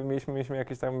mieliśmy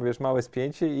jakieś tam, wiesz, małe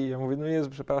spięcie i ja mówię, no Jezu,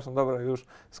 przepraszam, dobra, już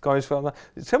skończ, ona,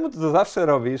 czemu ty to zawsze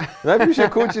robisz? Najpierw się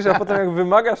kłócisz, a potem jak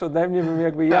wymagasz ode mnie, bym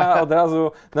jakby ja od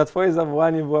razu na twoje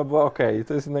zawołanie była okej.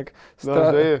 To jest jednak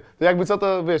Dobrze, to jakby co,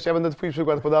 to wiesz, ja będę twój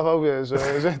przykład podawał, wiesz,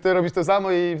 że ty robisz to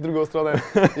samo i w drugą stronę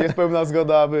jest pełna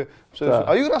zgoda, aby przecież,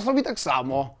 a Juras robi tak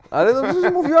samo. Ale no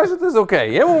przecież mówiłaś, że to jest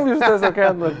okej. Ja mówię, że to jest okej,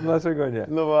 no dlaczego nie?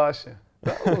 No właśnie.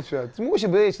 To musi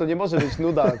być, to nie może być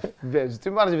nuda, wiesz,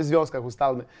 tym bardziej w związkach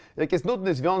ustalmy. Jak jest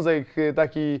nudny związek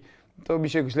taki, to mi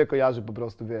się źle kojarzy po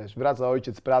prostu, wiesz, wraca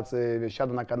ojciec z pracy, wiesz,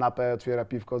 siada na kanapę, otwiera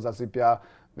piwko, zasypia,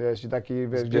 wiesz, i taki,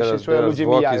 wiesz, gdzieś się ludzie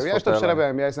mijają. Ja już to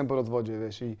przerabiałem, ja jestem po rozwodzie,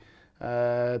 wiesz, i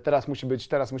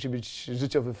teraz musi być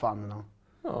życiowy fan, no.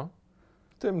 No.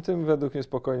 Tym według mnie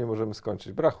spokojnie możemy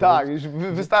skończyć. Brachu. Tak, już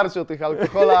wystarczy o tych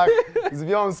alkoholach,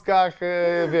 związkach,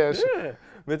 wiesz. Nie.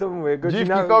 My to mówię,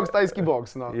 godzina... Dziwki koks, tajski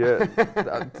boks, no.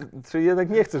 Czyli jednak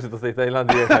nie chcesz do tej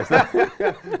Tajlandii jechać, no?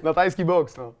 Na tajski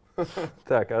boks, no.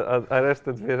 Tak, a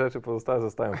resztę dwie rzeczy pozostałe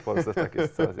zostają w Polsce w takiej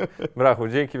sytuacji. Brachu,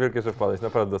 dzięki wielkie, że wpadłeś,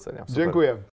 naprawdę doceniam. Super. Dziękuję.